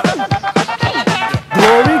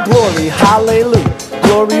 Glory, glory, hallelujah.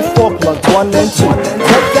 Glory for plug 1 and 2.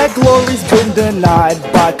 But that glory's been denied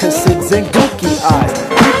by Cassids and gooky eyes.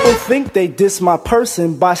 People think they diss my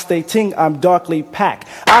person by stating I'm darkly packed.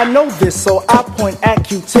 I know this, so I point at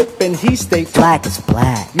Q-Tip and he states black is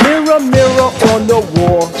black. Mirror, mirror on the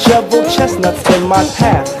wall, shovel chestnuts in my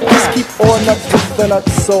path. Just keep all nuts with the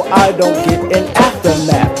nuts so I don't get an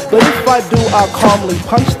aftermath. But if I do, I'll calmly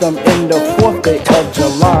punch them in the 4th day of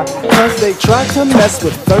July. Cause they try to mess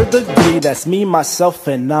with 3rd degree, that's me, myself,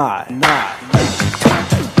 and I.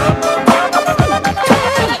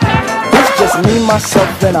 It's just me,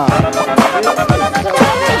 myself, and I.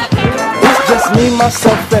 It's just me,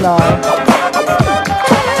 myself, and I.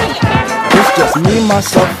 It's just me,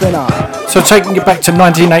 myself, and I. So taking it back to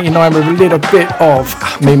 1989 with a little bit of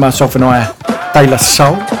Me, Myself, and I, De La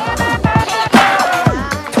Soul.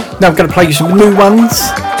 Now I'm going to play you some new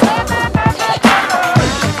ones.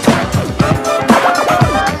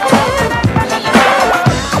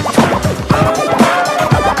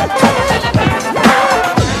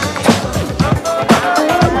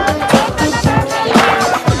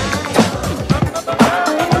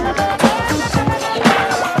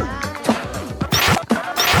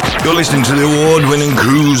 You're listening to the award-winning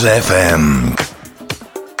Cruise FM.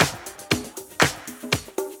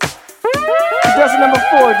 Contestant number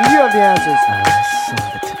 4, do you have the answers?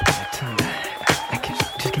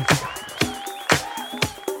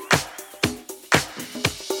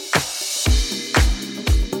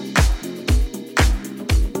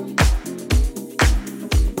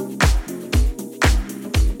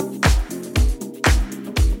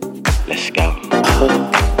 Let's go.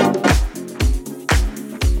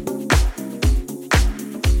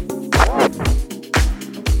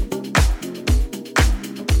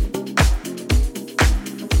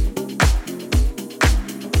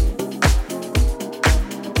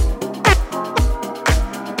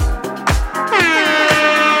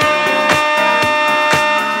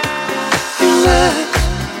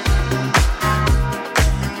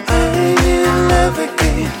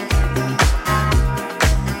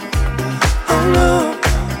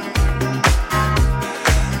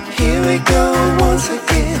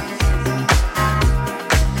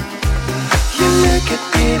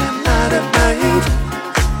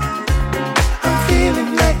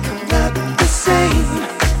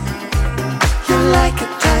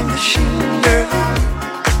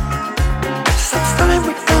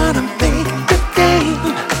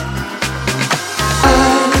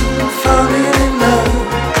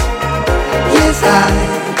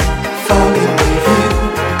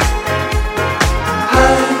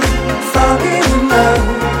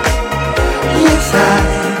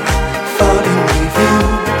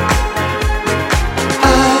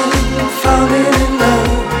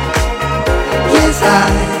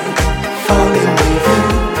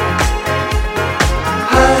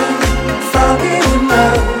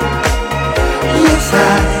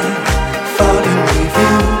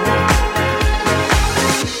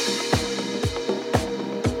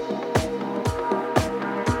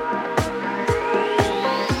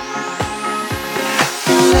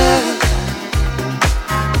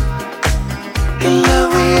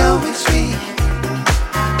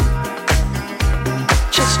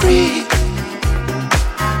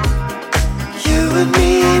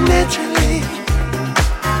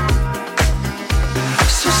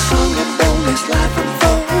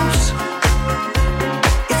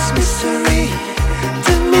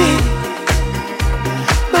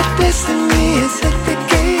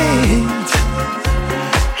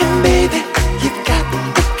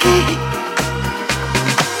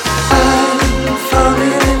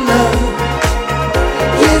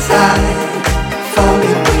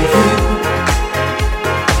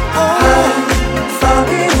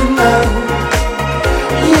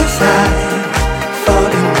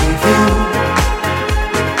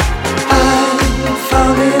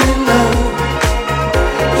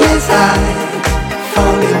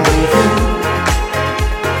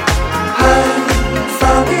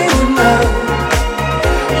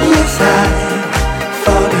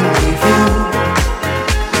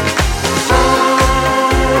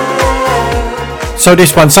 So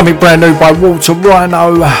this one, something brand new by Walter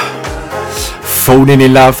Rhino, Falling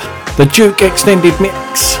in Love, the Duke Extended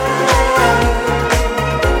Mix.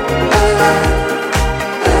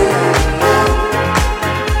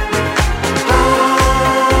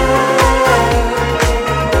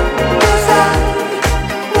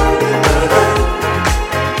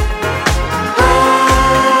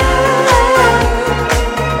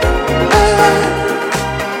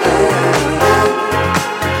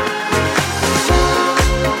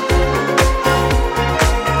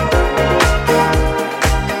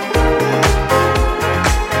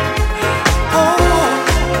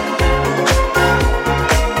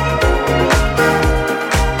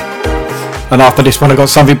 And after this one I got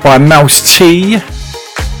something by Mouse T.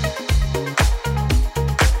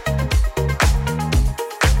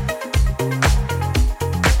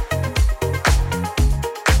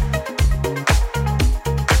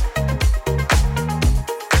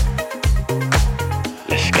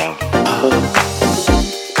 Let's go.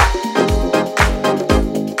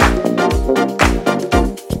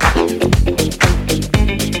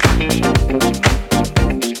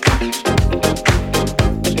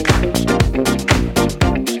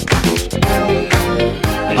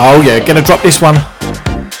 Oh yeah, gonna drop this one.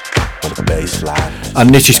 And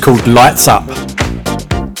this is called Lights Up.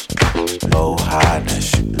 Low high and that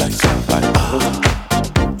shit lights up like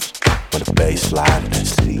with a bass line and that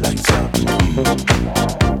shit lights up.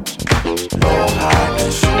 Low high and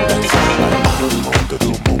that shit lights up like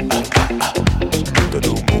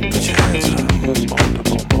put your hands up.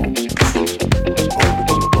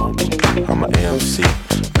 I'm an MC,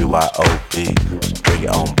 BYOB, bring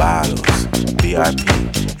your own bottles. VIP,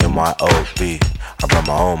 MYOB, I run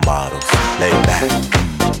my own models. Lay back,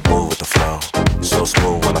 move with the flow. So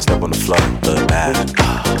smooth when I step on the floor. Look back,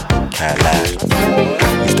 Cadillac.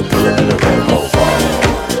 Used to pull up in the red Rover.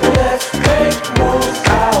 Let's make moves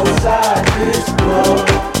outside this club.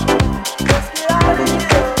 Let's get out of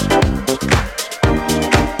here.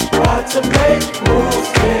 About to make moves,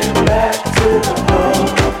 get back to the hub.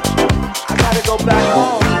 I gotta go back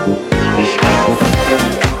home. Let's go.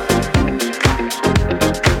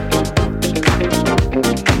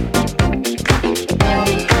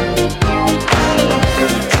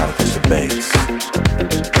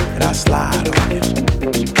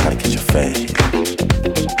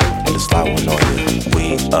 slide one on you.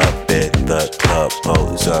 We up at the club,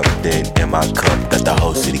 pose up, then in my cup. Got the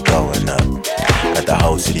whole city going up. Got the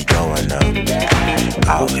whole city going up.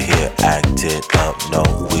 Out here acting up, no,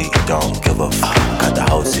 we don't give a fuck. Got the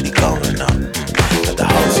whole city going up. Got the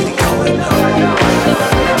whole city going up.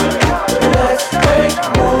 Let's make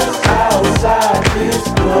moves outside this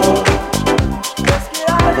club. Let's get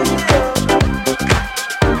out of here.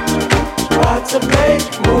 About to make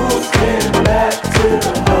moves, getting back to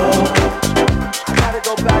the hub. I gotta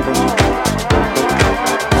go back home.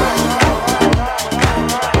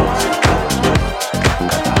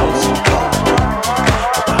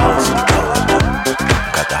 Got the whole city going up. Got the whole city going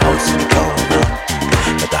up.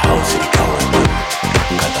 Got the whole city going up. Got the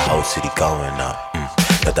whole city going up. Got the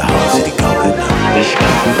whole city going up. Got the whole city going up. Let's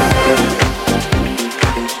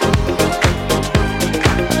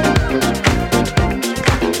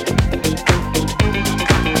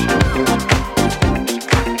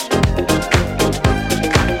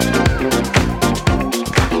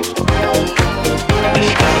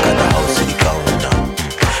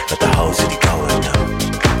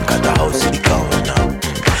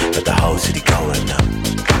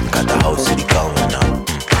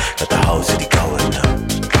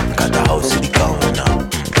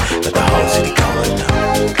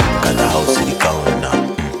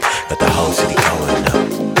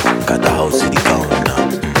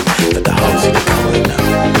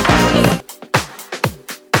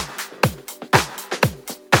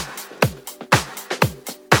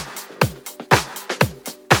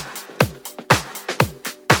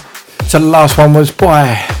So the last one was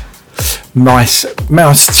by Nice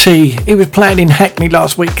Mouse T. He was playing in Hackney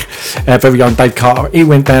last week. Very own Dave Carter. He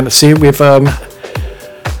went down to see him with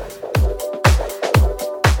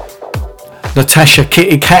Natasha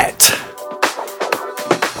Kitty Cat.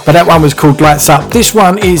 But that one was called Lights Up. This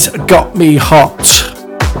one is Got Me Hot.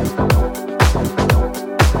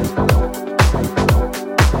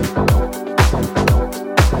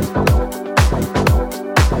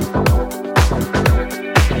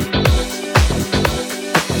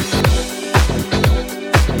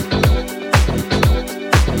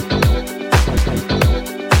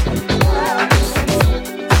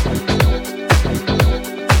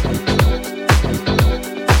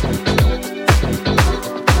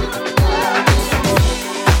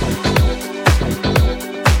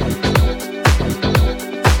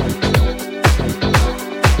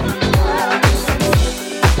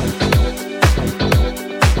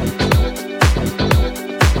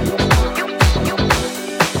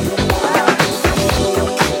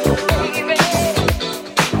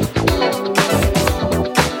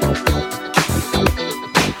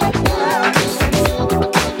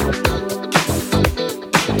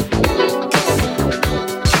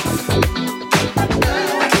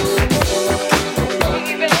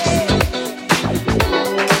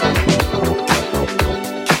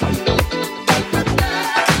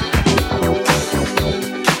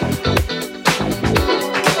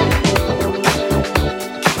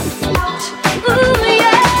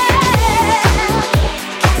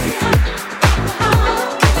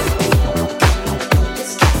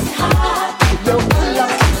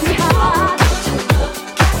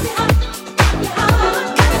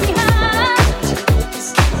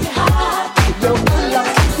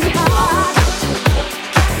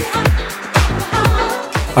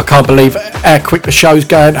 I can't believe how quick the show's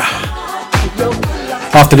going.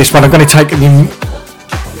 After this one, I'm going to take an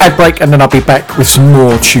ad break and then I'll be back with some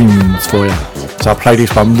more tunes for you. So I'll play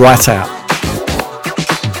this one right out.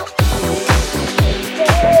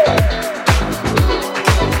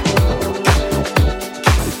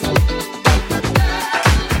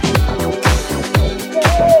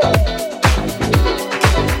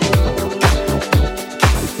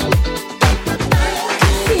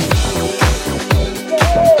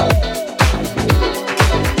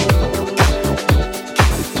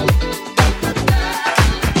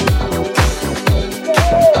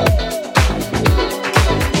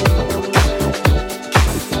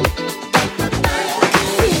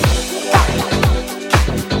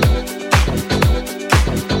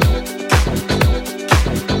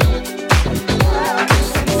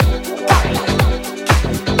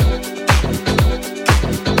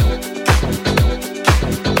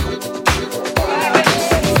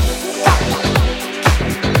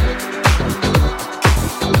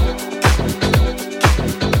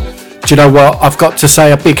 Do you know what? I've got to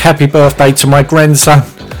say a big happy birthday to my grandson,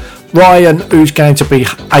 Ryan, who's going to be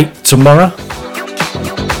 8 tomorrow.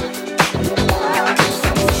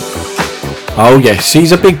 Oh yes,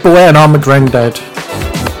 he's a big boy and I'm a granddad.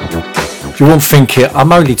 You won't think it,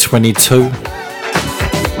 I'm only 22.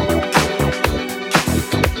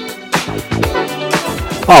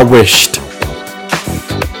 I wished.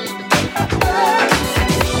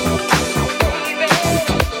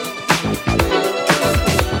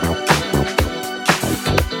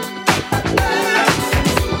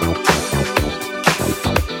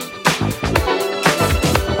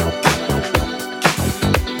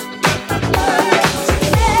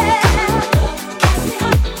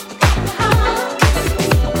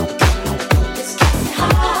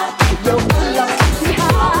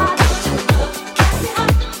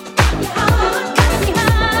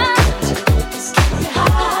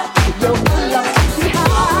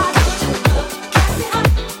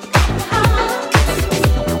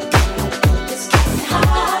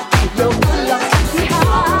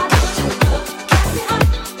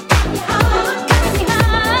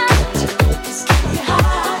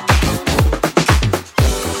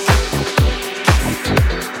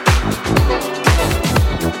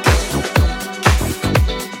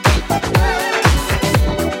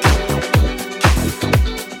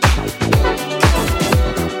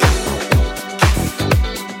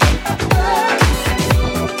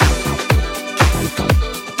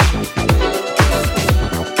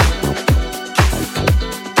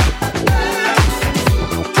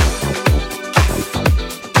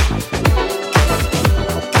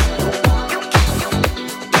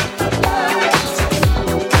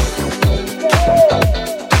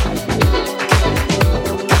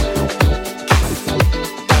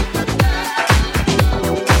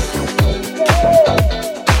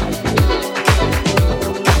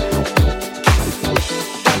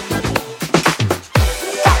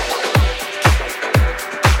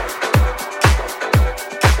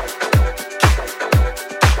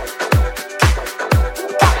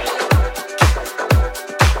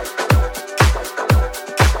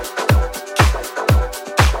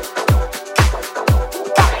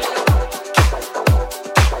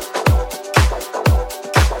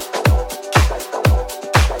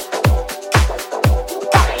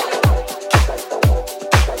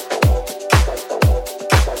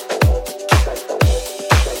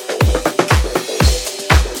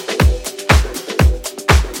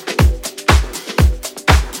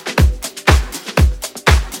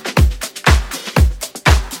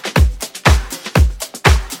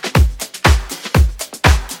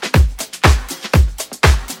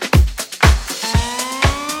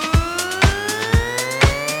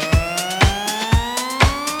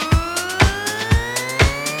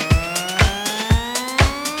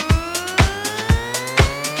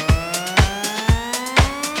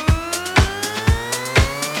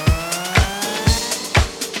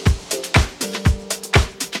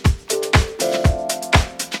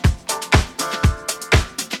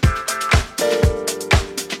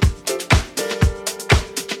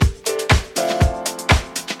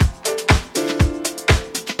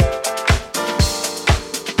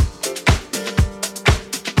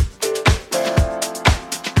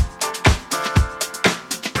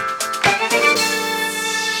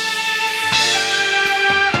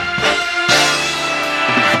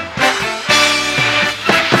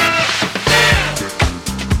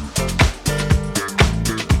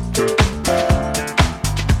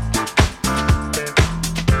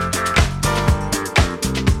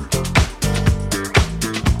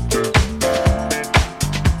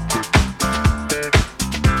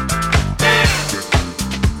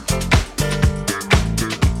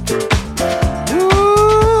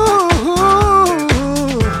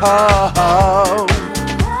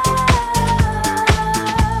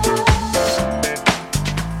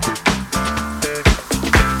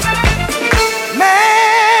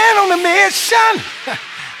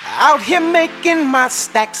 Out here making my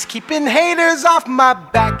stacks, keeping haters off my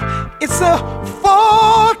back. It's a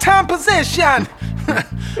full-time position.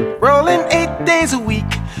 Rolling 8 days a week,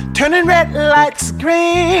 turning red lights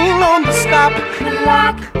green on the stop.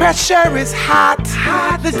 Pressure is hot,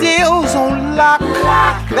 the deal's on lock.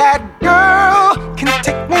 That girl can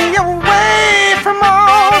take me away from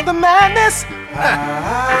all the madness.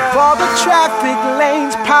 For the traffic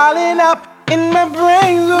lanes piling up in my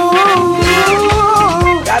brain.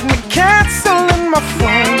 Ooh, got me canceling my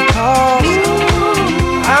phone calls.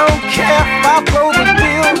 I don't care if I blow the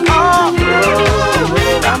bill off.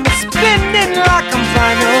 I'm spinning like I'm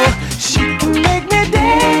vinyl. She can make me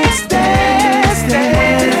dance, dance,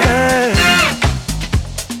 dance.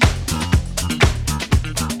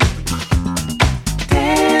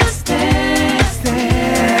 Dance, dance,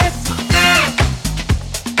 dance.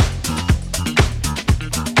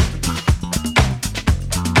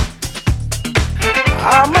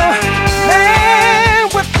 I'm a man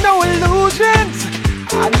with no illusions.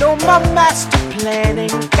 I know my master plan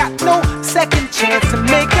ain't got no second chance to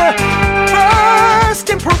make a first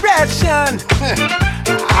impression. progression.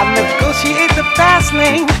 I negotiate the fast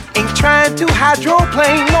lane, ain't trying to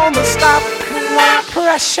hydroplane on the stop.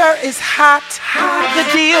 Pressure is hot, the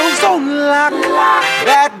deal's on lock.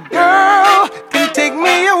 That girl can take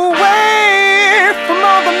me away from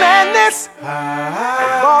all the madness.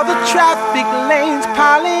 All the traffic lanes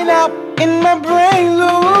piling up in my brain.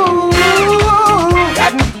 Ooh,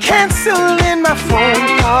 got me canceling my phone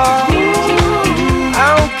call.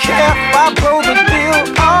 I don't care if I blow the bill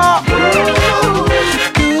off.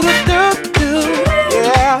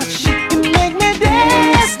 Yeah, she can make me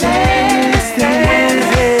dance, dance,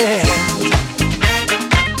 dance.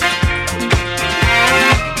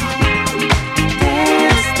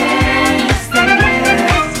 Dance, dance, dance.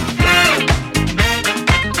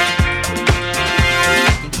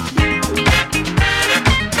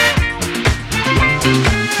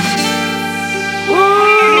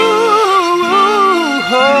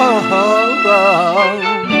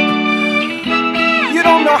 You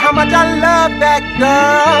don't know how much I love that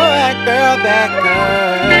girl, that girl, that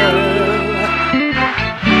girl.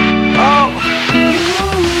 Oh,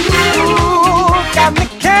 ooh, got me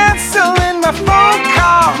canceling my phone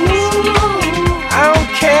calls. I don't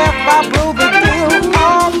care if I blow the deal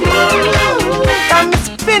off. Got me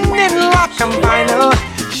spinning like I'm vinyl.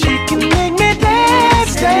 She can make me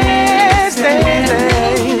dance, dance, dance,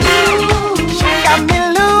 dance. She got me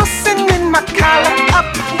loosening my collar up.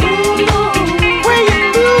 Where you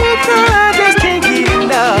move, girl, I just can't get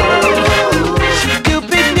enough. She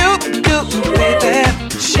doopy-doop-doop, baby.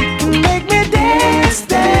 She can make me dance,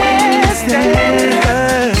 dance,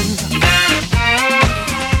 dance.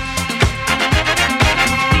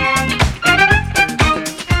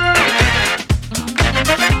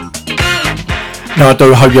 Now I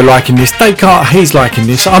do hope you're liking this. Dave Carter, he's liking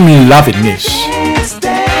this. I'm loving this.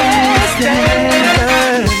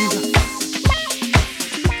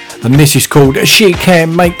 And this is called She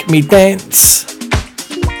Can Make Me Dance.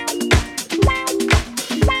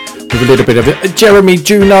 With a little bit of it. Jeremy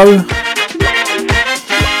Juno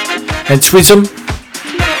and Twism.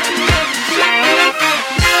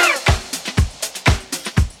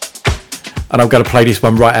 And I'm going to play this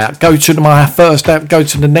one right out. Go to my first app, go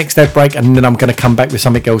to the next ad break, and then I'm going to come back with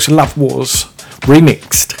something else. Love Wars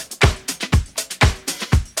remixed.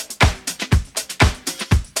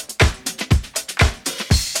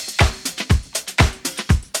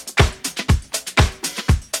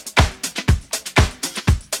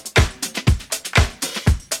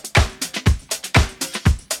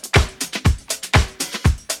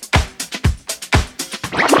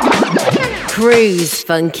 Cruise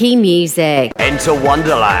Funky Music. Enter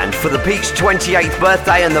Wonderland for the Pete's 28th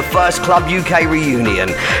birthday and the First Club UK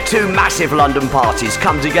reunion. Two massive London parties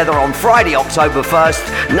come together on Friday, October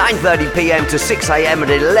 1st, 9:30 p.m. to 6 a.m.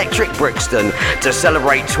 at Electric Brixton to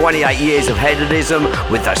celebrate 28 years of hedonism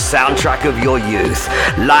with the soundtrack of your youth.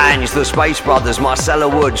 Lange, the Space Brothers, Marcella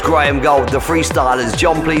Woods, Graham Gold, the Freestylers,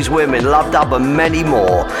 John Please Women, Loved Up and many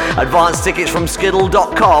more. Advance tickets from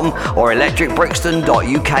skiddle.com or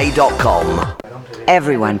electricbrixton.uk.com.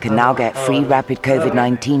 Everyone can now get free rapid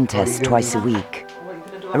COVID-19 tests twice a week.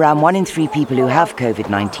 Around 1 in 3 people who have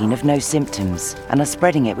COVID-19 have no symptoms and are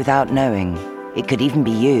spreading it without knowing. It could even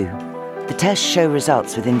be you. The tests show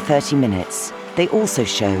results within 30 minutes. They also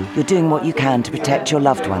show you're doing what you can to protect your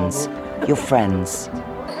loved ones, your friends,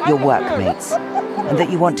 your workmates, and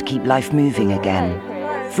that you want to keep life moving again.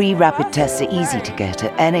 Free rapid tests are easy to get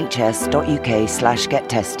at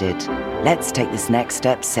nhs.uk/gettested. Let's take this next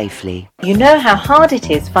step safely. You know how hard it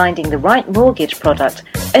is finding the right mortgage product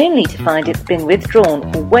only to find it's been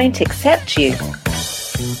withdrawn or won't accept you?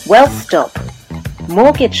 Well, stop.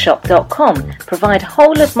 MortgageShop.com provide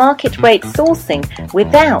whole of market rate sourcing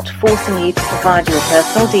without forcing you to provide your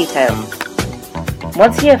personal details.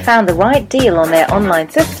 Once you have found the right deal on their online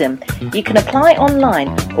system, you can apply online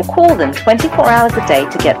or call them 24 hours a day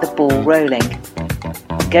to get the ball rolling.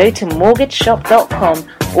 Go to MortgageShop.com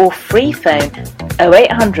or free phone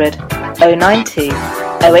 0800 092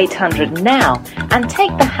 0800 now and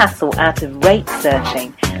take the hassle out of rate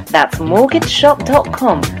searching. That's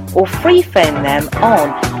MortgageShop.com or free phone them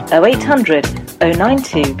on 0800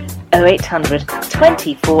 092 0800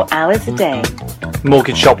 24 hours a day.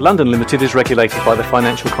 Mortgage Shop London Limited is regulated by the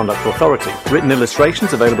Financial Conduct Authority. Written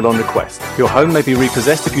illustrations available on request. Your home may be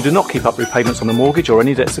repossessed if you do not keep up repayments on the mortgage or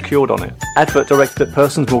any debt secured on it. Advert directed at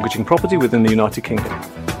persons mortgaging property within the United Kingdom.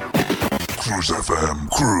 Cruise FM,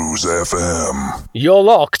 Cruise FM. You're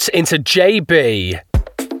locked into JB.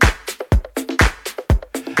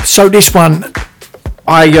 So this one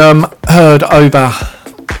I heard over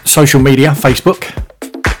social media, Facebook.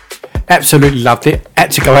 Absolutely loved it.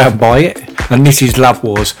 Had to go out and buy it. and this is Love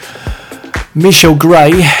Wars. Michelle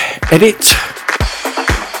Gray, edit.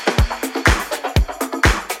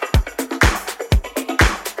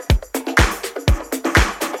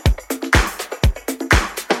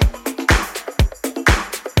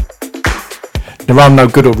 There I'm no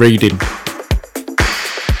good at reading,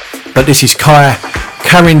 but this is Kai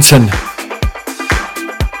Carrington.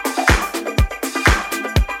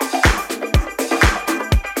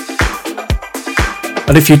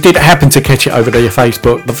 And if you did happen to catch it over to your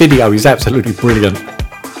Facebook, the video is absolutely brilliant.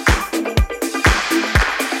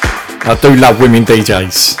 I do love women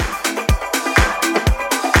DJs.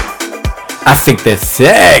 I think they're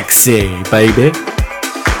sexy, baby.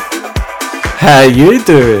 How you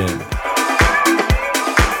doing?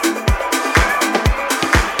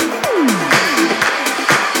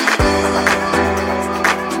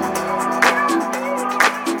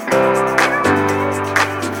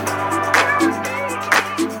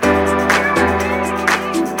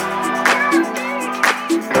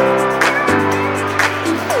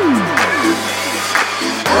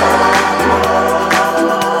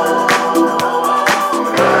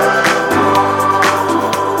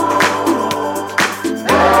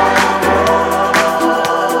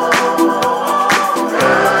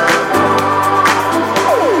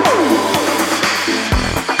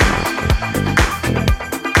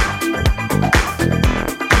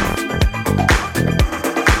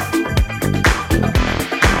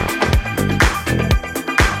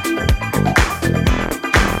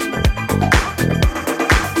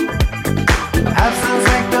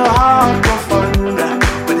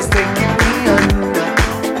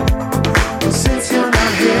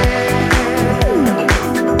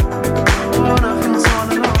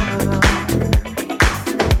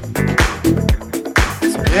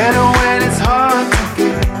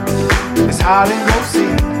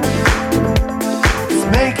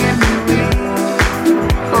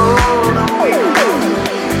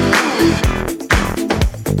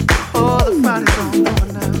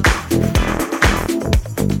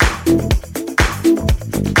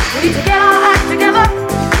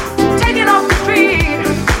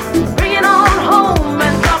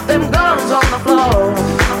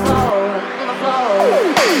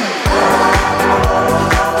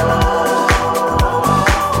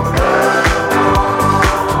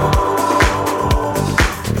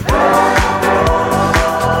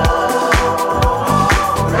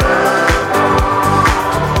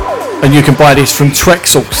 And you can buy this from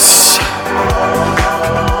Trexels.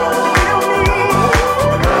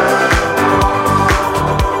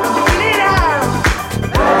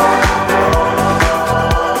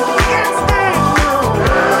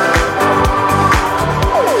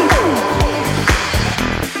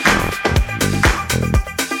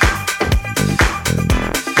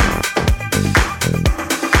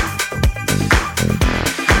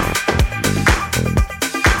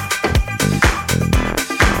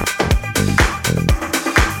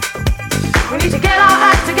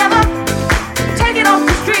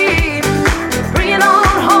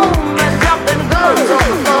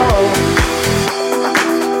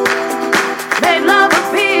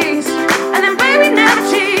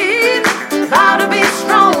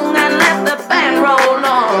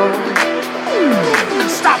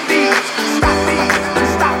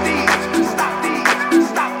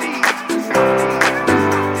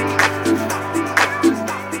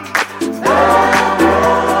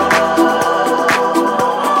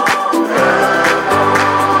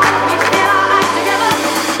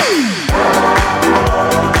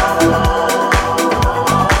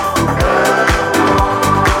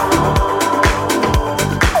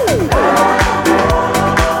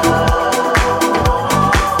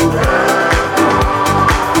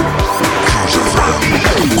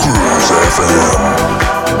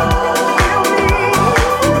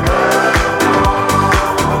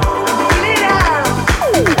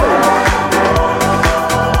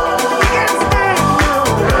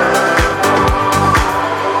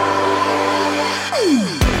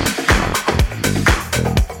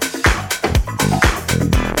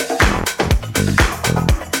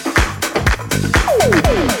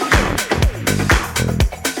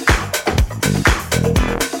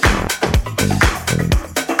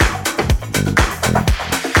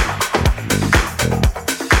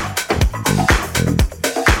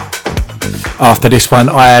 After this one,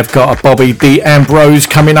 I have got a Bobby D'Ambrose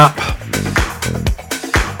coming up.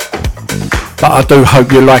 But I do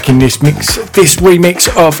hope you're liking this mix, this remix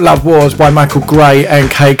of Love Wars by Michael Gray and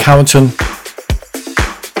Kai Carrington.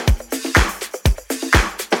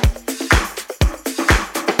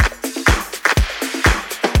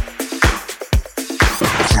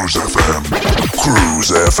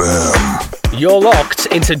 Cruise FM. FM. You're locked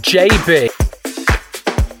into JB.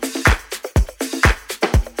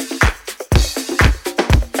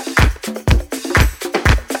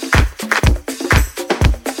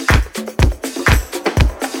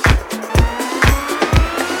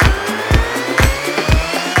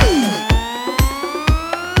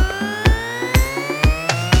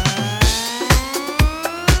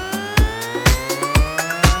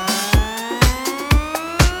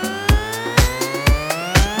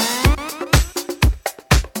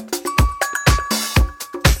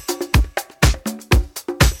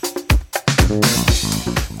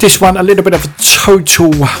 This one, a little bit of total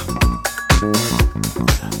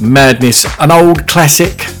madness. An old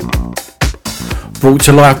classic brought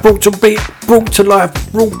to life, brought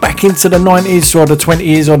back into the 90s or the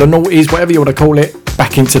 20s or the noughties, whatever you want to call it,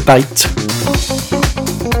 back into date.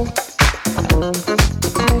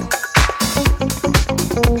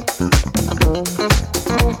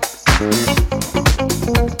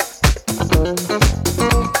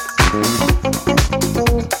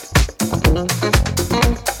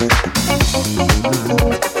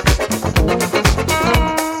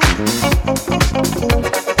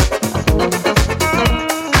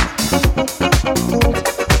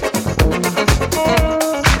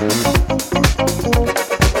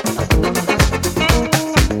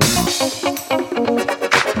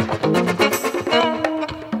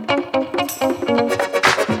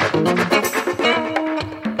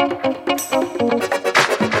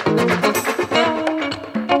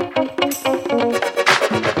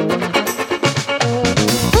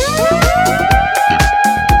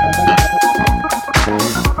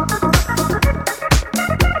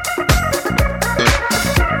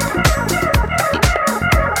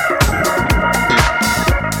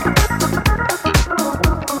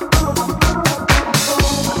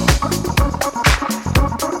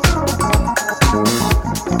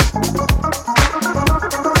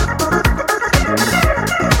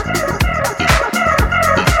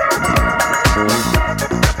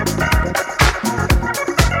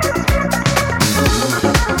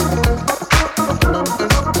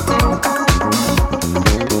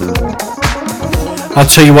 I'll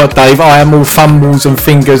tell you what, Dave, I am all fumbles and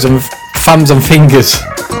fingers and thumbs and fingers.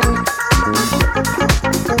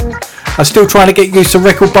 I'm still trying to get used to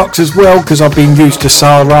record box as well because I've been used to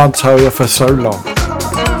Serato for so long.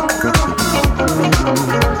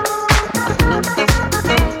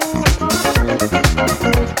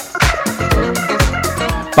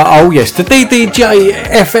 But oh yes, the DDJ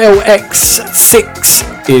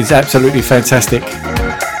FLX6 is absolutely fantastic.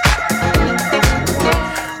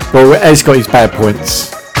 Well, it has got his bad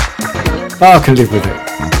points, but I can live with it.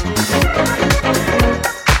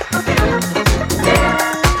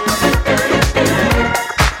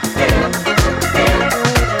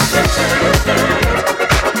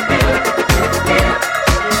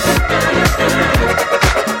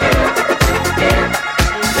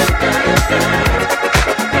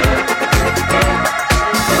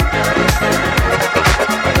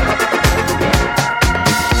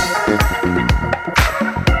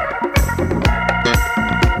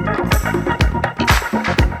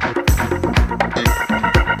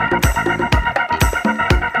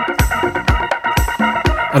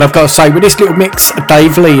 And I've got to say, with this little mix,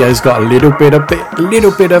 Dave Lee has got a little bit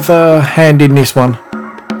of a hand in this one.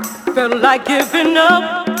 Felt like giving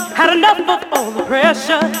up, had enough of all the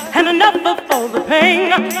pressure, and enough of all the pain.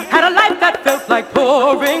 Had a life that felt like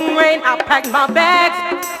pouring rain. I packed my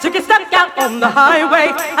bags, took a step out on the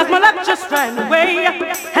highway, as my life just ran away.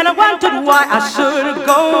 And I wondered why I should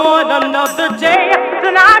go on another day.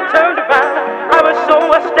 Then I turned around, I was so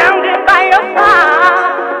astounded by your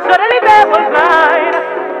smile. Suddenly there was light.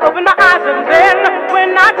 Opened my eyes and then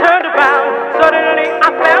when I turned around, suddenly I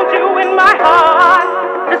found you in my heart.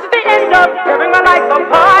 This is the end of tearing my life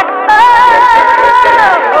apart. This is the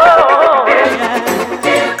moment of my life.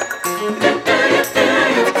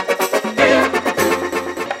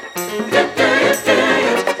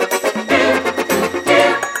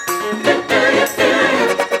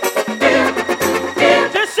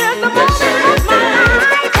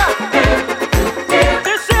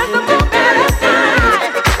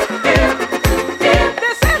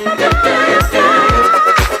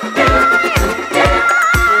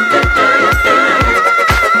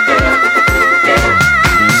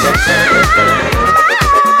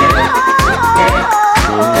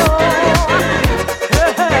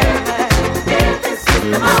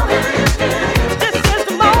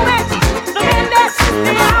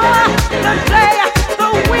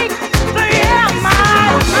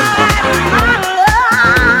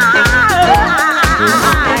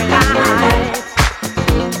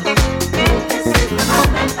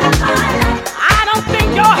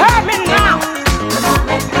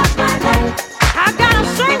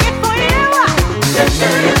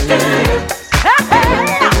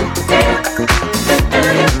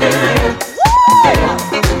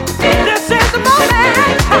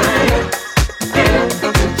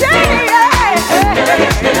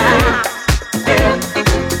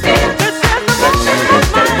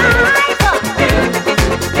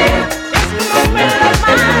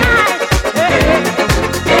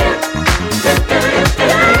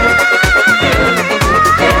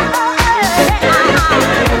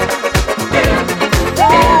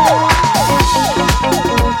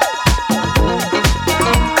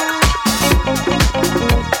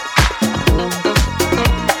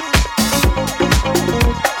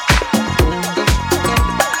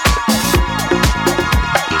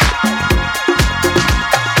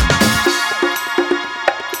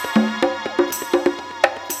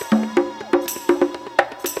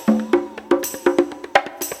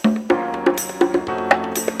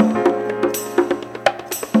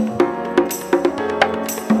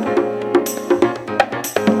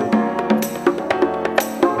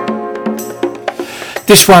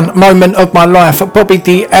 This one, Moment of My Life, Bobby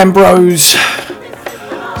D'Ambrose,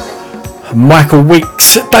 Michael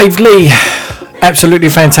Weeks, Dave Lee, absolutely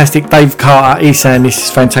fantastic. Dave Carter, he's saying this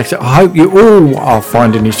is fantastic. I hope you all are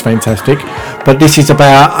finding this fantastic. But this is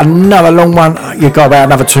about another long one. You've got about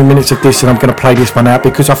another 2 minutes of this, and I'm going to play this one out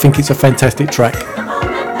because I think it's a fantastic track.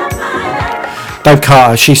 Dave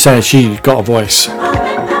Carter, she says she's got a voice.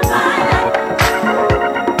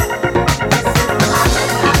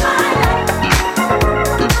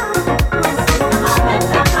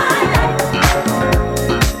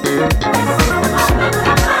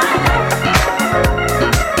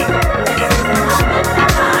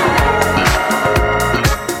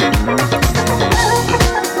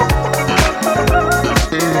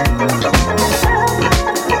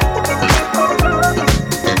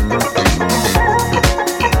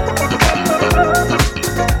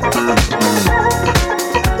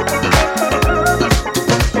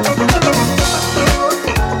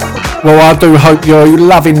 Well, I do hope you're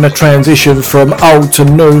loving the transition from old to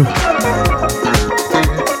new.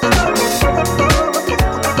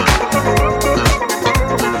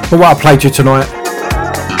 Well, what I played you tonight.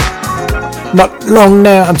 Not long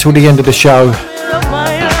now until the end of the show.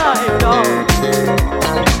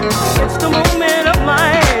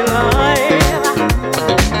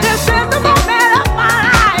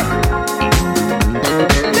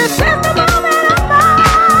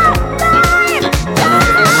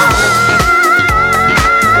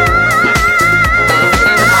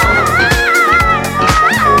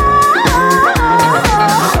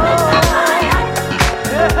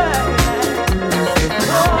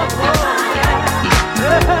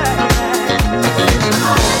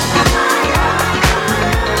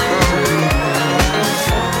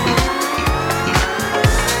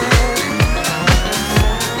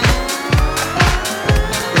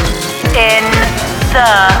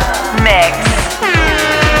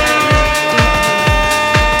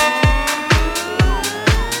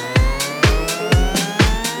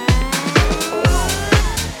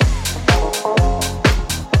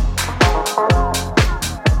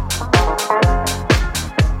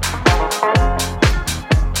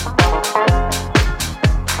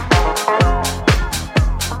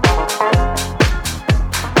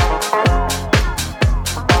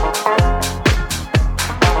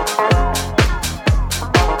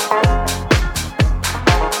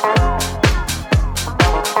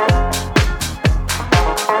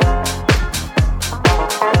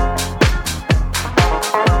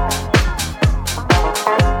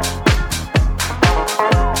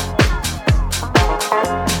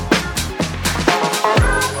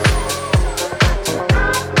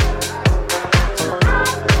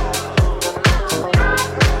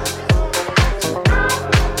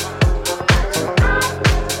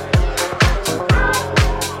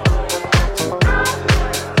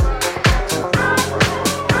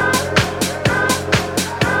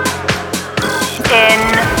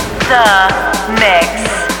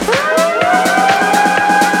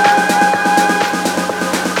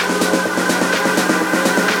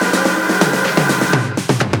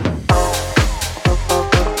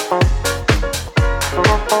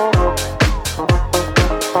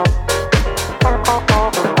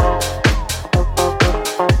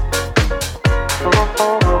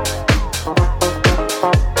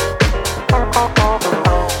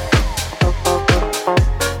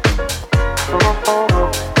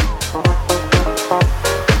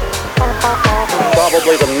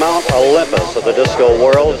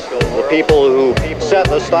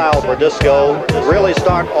 Disco really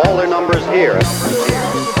start all their numbers here.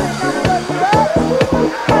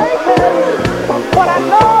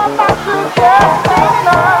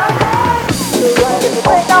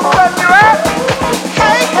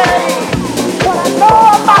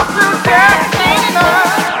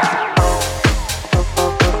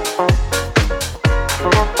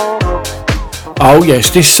 Oh yes,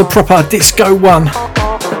 this is a proper disco one.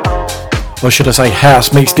 Or should I say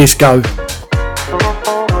house meets disco.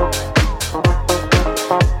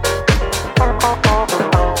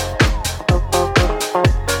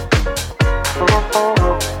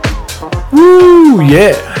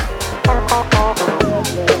 Yeah.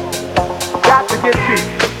 Got to get you.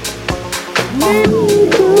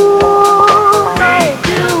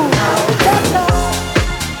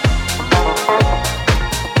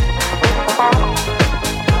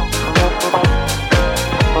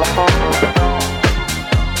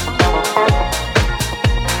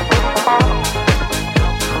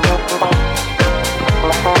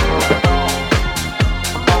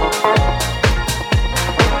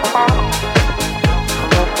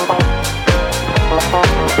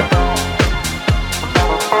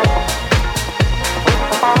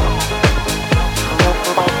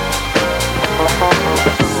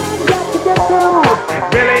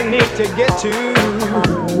 really need to get to.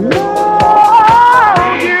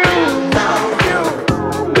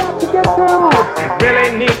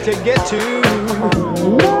 Really need to get to.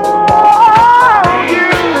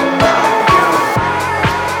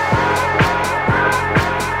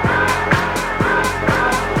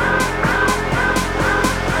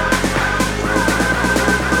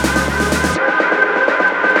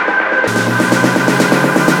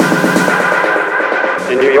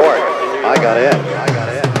 In New York, I got in.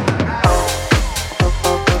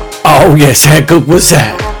 Oh yes, how good was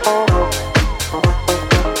that?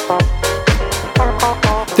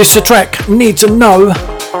 This is a track, Need to Know.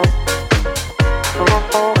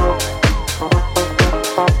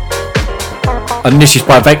 And this is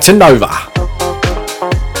by Vector Nova.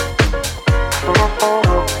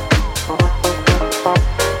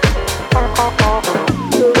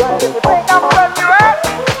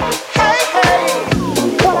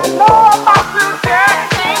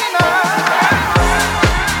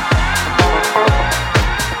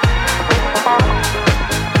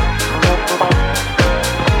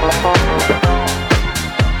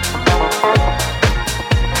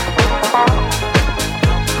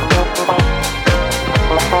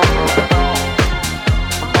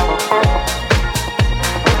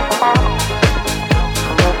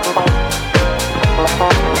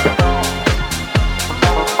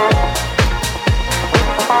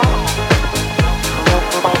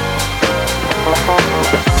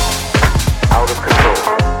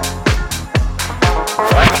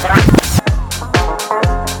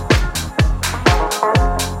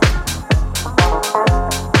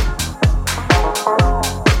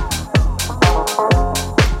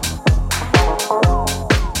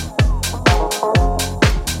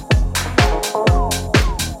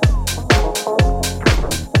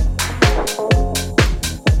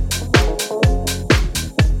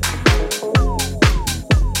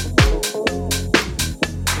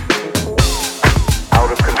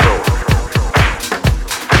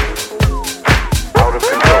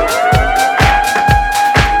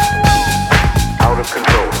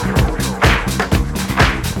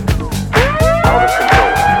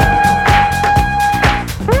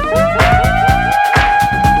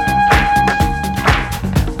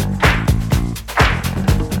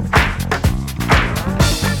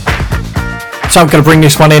 So I'm going to bring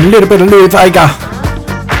this one in, a little bit of Louis Vega.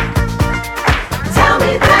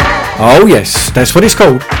 Oh yes, that's what it's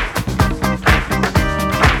called.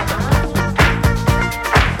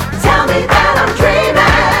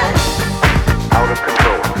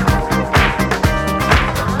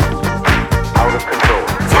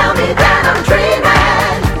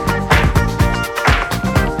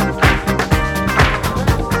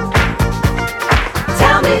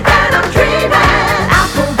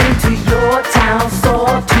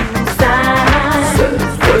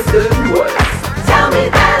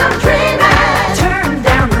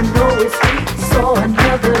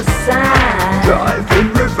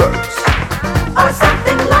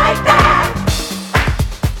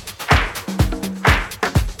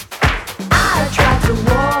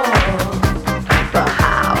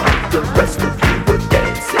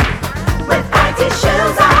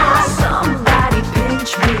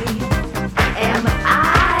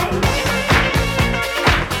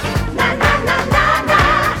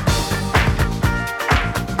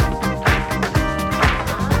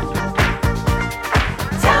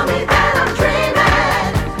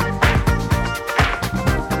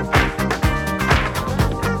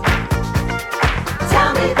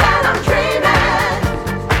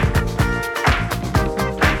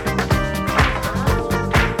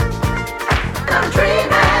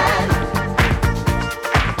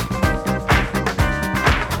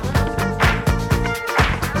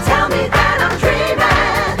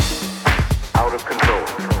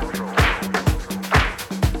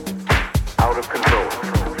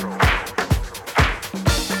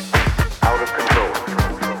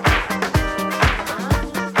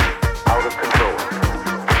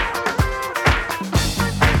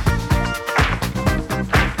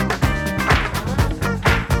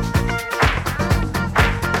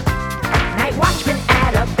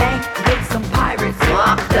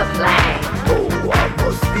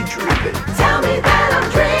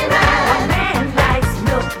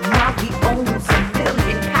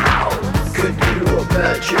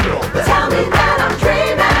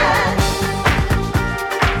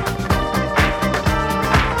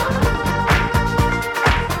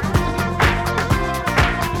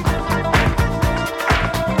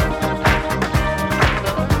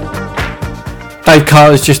 Dave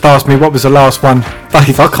Carter's just asked me what was the last one.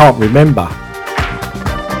 Dave, I can't remember.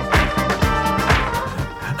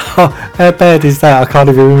 How bad is that? I can't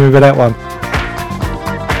even remember that one.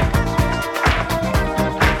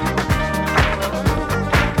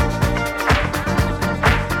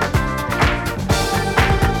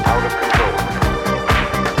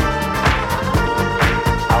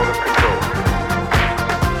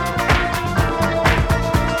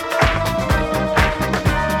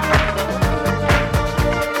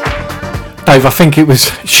 Dave, I think it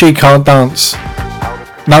was She Can't Dance.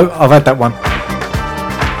 No, I've had that one.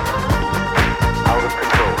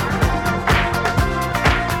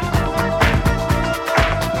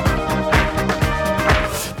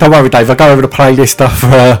 Don't worry, Dave, I'll go over the playlist stuff.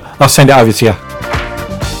 I'll send it over to you.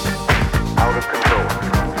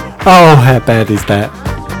 Oh, how bad is that?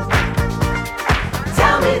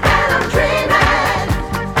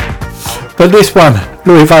 But this one,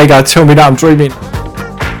 Louis Vega, Tell Me That I'm Dreaming.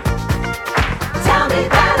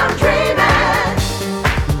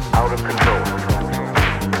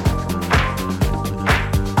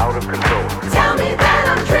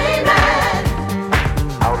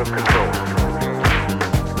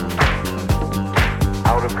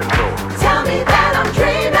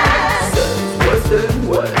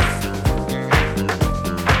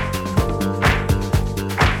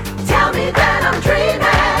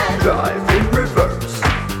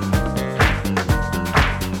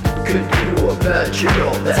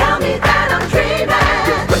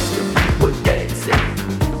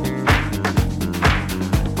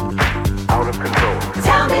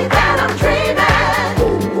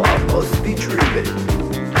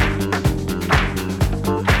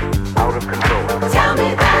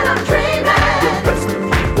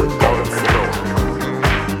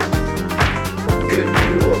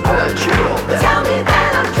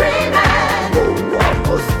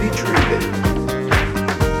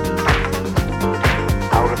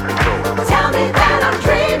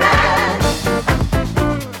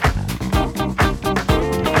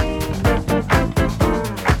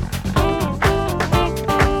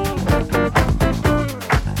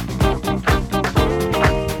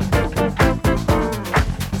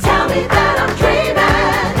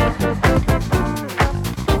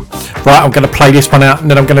 Right, I'm going to play this one out and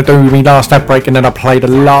then I'm going to do my last ad break and then I'll play the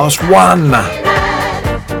last one.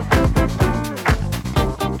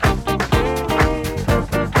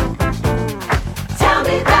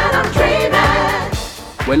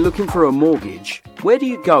 When looking for a mortgage, where do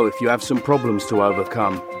you go if you have some problems to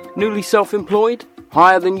overcome? Newly self-employed?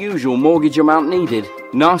 Higher than usual mortgage amount needed?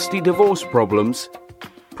 Nasty divorce problems?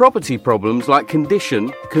 Property problems like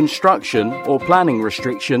condition, construction or planning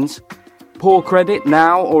restrictions? Poor credit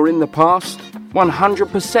now or in the past?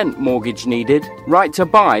 100% mortgage needed? Right to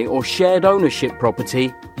buy or shared ownership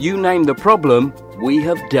property? You name the problem, we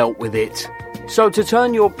have dealt with it. So to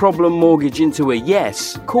turn your problem mortgage into a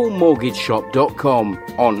yes, call mortgageshop.com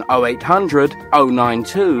on 0800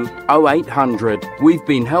 092 0800. We've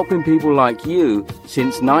been helping people like you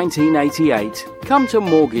since 1988. Come to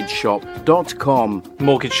mortgageshop.com.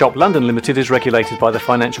 Mortgage Shop London Limited is regulated by the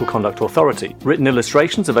Financial Conduct Authority. Written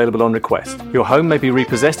illustrations available on request. Your home may be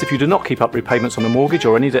repossessed if you do not keep up repayments on the mortgage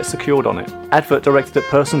or any debt secured on it. Advert directed at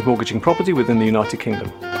persons mortgaging property within the United Kingdom.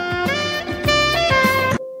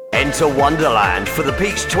 Enter Wonderland for the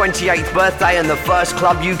Pete's 28th birthday and the First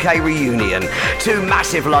Club UK reunion. Two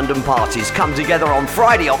massive London parties come together on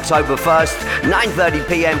Friday, October 1st,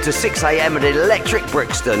 9:30pm to 6am at Electric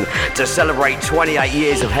Brixton to celebrate 28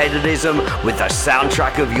 years of hedonism with the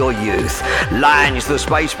soundtrack of your youth. Lange, the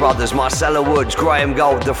Space Brothers, Marcella Woods, Graham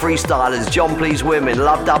Gold, the Freestylers, John Please Women,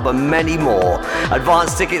 Love Dub and many more.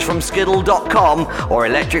 Advance tickets from skiddle.com or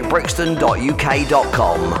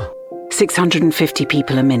electricbrixton.uk.com. 650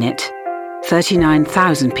 people a minute,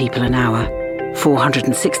 39,000 people an hour,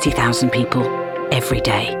 460,000 people every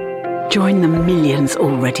day. Join the millions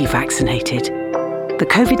already vaccinated. The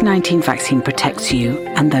COVID-19 vaccine protects you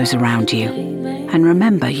and those around you. And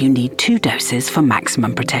remember, you need 2 doses for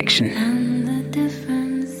maximum protection.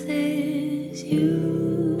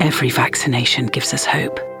 Every vaccination gives us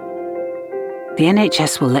hope. The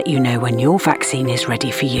NHS will let you know when your vaccine is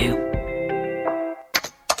ready for you.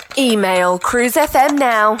 Email Cruise FM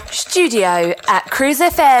now,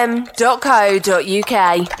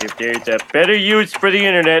 studio@cruisefm.co.uk. If there's a better use for the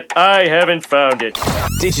internet, I haven't found it.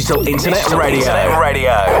 Digital Internet Radio.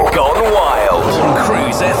 Gone wild on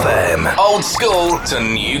Cruise FM. Old school to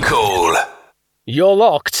new cool. You're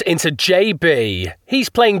locked into JB. He's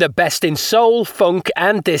playing the best in soul, funk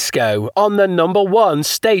and disco on the number 1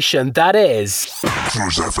 station that is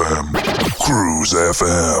Cruise FM. Cruise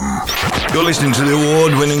FM. You're listening to the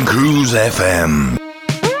award-winning Cruise FM.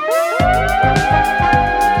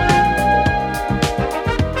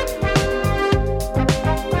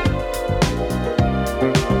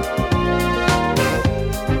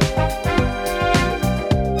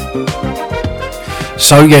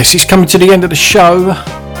 So yes, it's coming to the end of the show.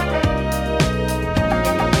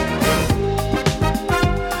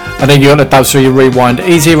 And then you got the Dub So You Rewind.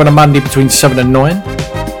 He's here on a Monday between 7 and 9.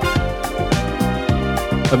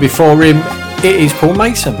 But before him, it is Paul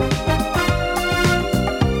Mason.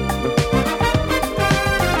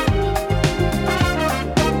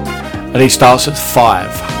 And he starts at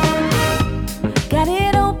 5. Got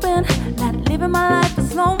it open, not living my life in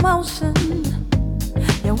slow motion.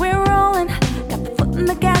 Yeah, we're rolling, got the foot in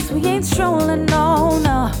the gas, we ain't strolling, no,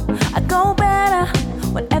 no. I go better,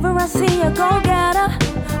 whenever I see a go-getter.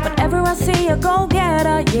 Whenever I see a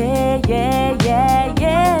go-getter, yeah, yeah, yeah,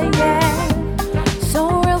 yeah, yeah.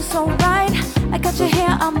 So real, so right, I got your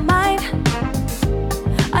hair on mine.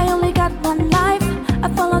 I only got one life, I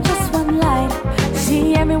follow just one light.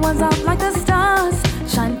 See, everyone's out like the stars,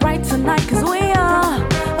 shine bright tonight, cause we are.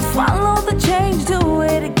 Follow the change, do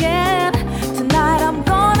it again. Tonight I'm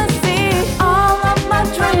gonna see all of my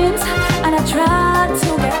dreams, and I try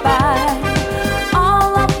to get by.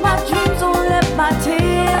 All of my dreams, don't let my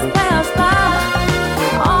tears pass by.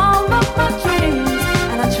 All of my dreams,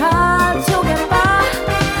 and I try to get by.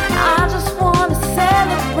 I just wanna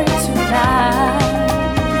celebrate tonight.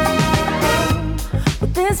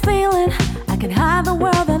 With this feeling, I can hide the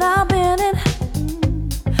world that I've been in.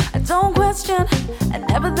 I don't question, and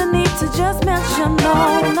never the need to just mention,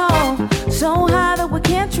 no, no. So high that we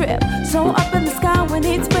can't trip, so up in the sky we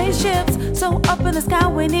need spaceships. So up in the sky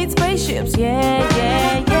we need spaceships, yeah,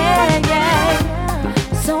 yeah, yeah,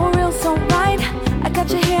 yeah. So real, so right, I got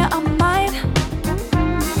your hair on mine.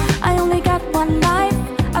 I only got one life,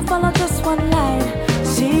 I follow just one light.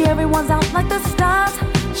 See, everyone's out like the stars,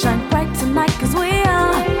 shine bright tonight, cause we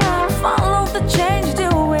are. Follow the change,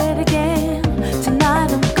 do it again.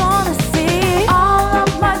 Tonight I'm gonna see all of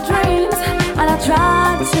my dreams, and I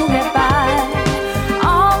try to get by.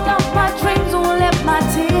 All of my dreams, won't let my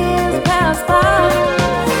tears pass by.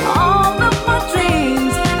 All of my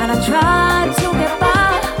dreams, and I try to get by.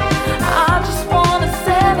 I just wanna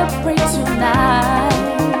celebrate tonight.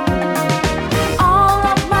 All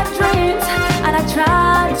of my dreams, and I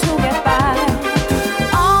try to get by.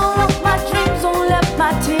 All of my dreams, won't let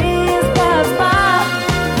my tears pass by.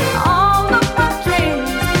 All of my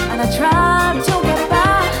dreams, and I try to get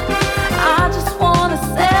by. I just wanna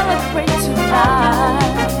celebrate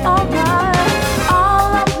tonight. Alright.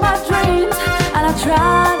 All of my dreams, and I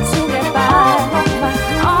try to get by.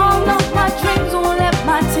 All of my dreams, won't let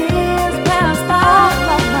my tears pass by.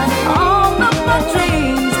 All of my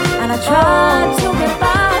dreams, and I try to get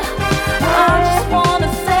by. I just wanna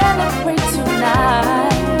celebrate tonight.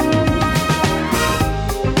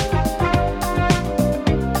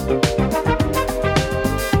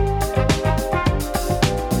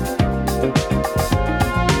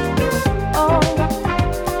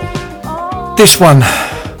 This one,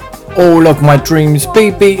 All of My Dreams,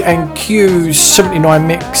 BB and Q's 79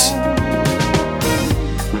 mix.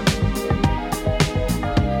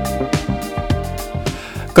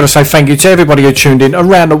 Gotta say thank you to everybody who tuned in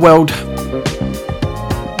around the world.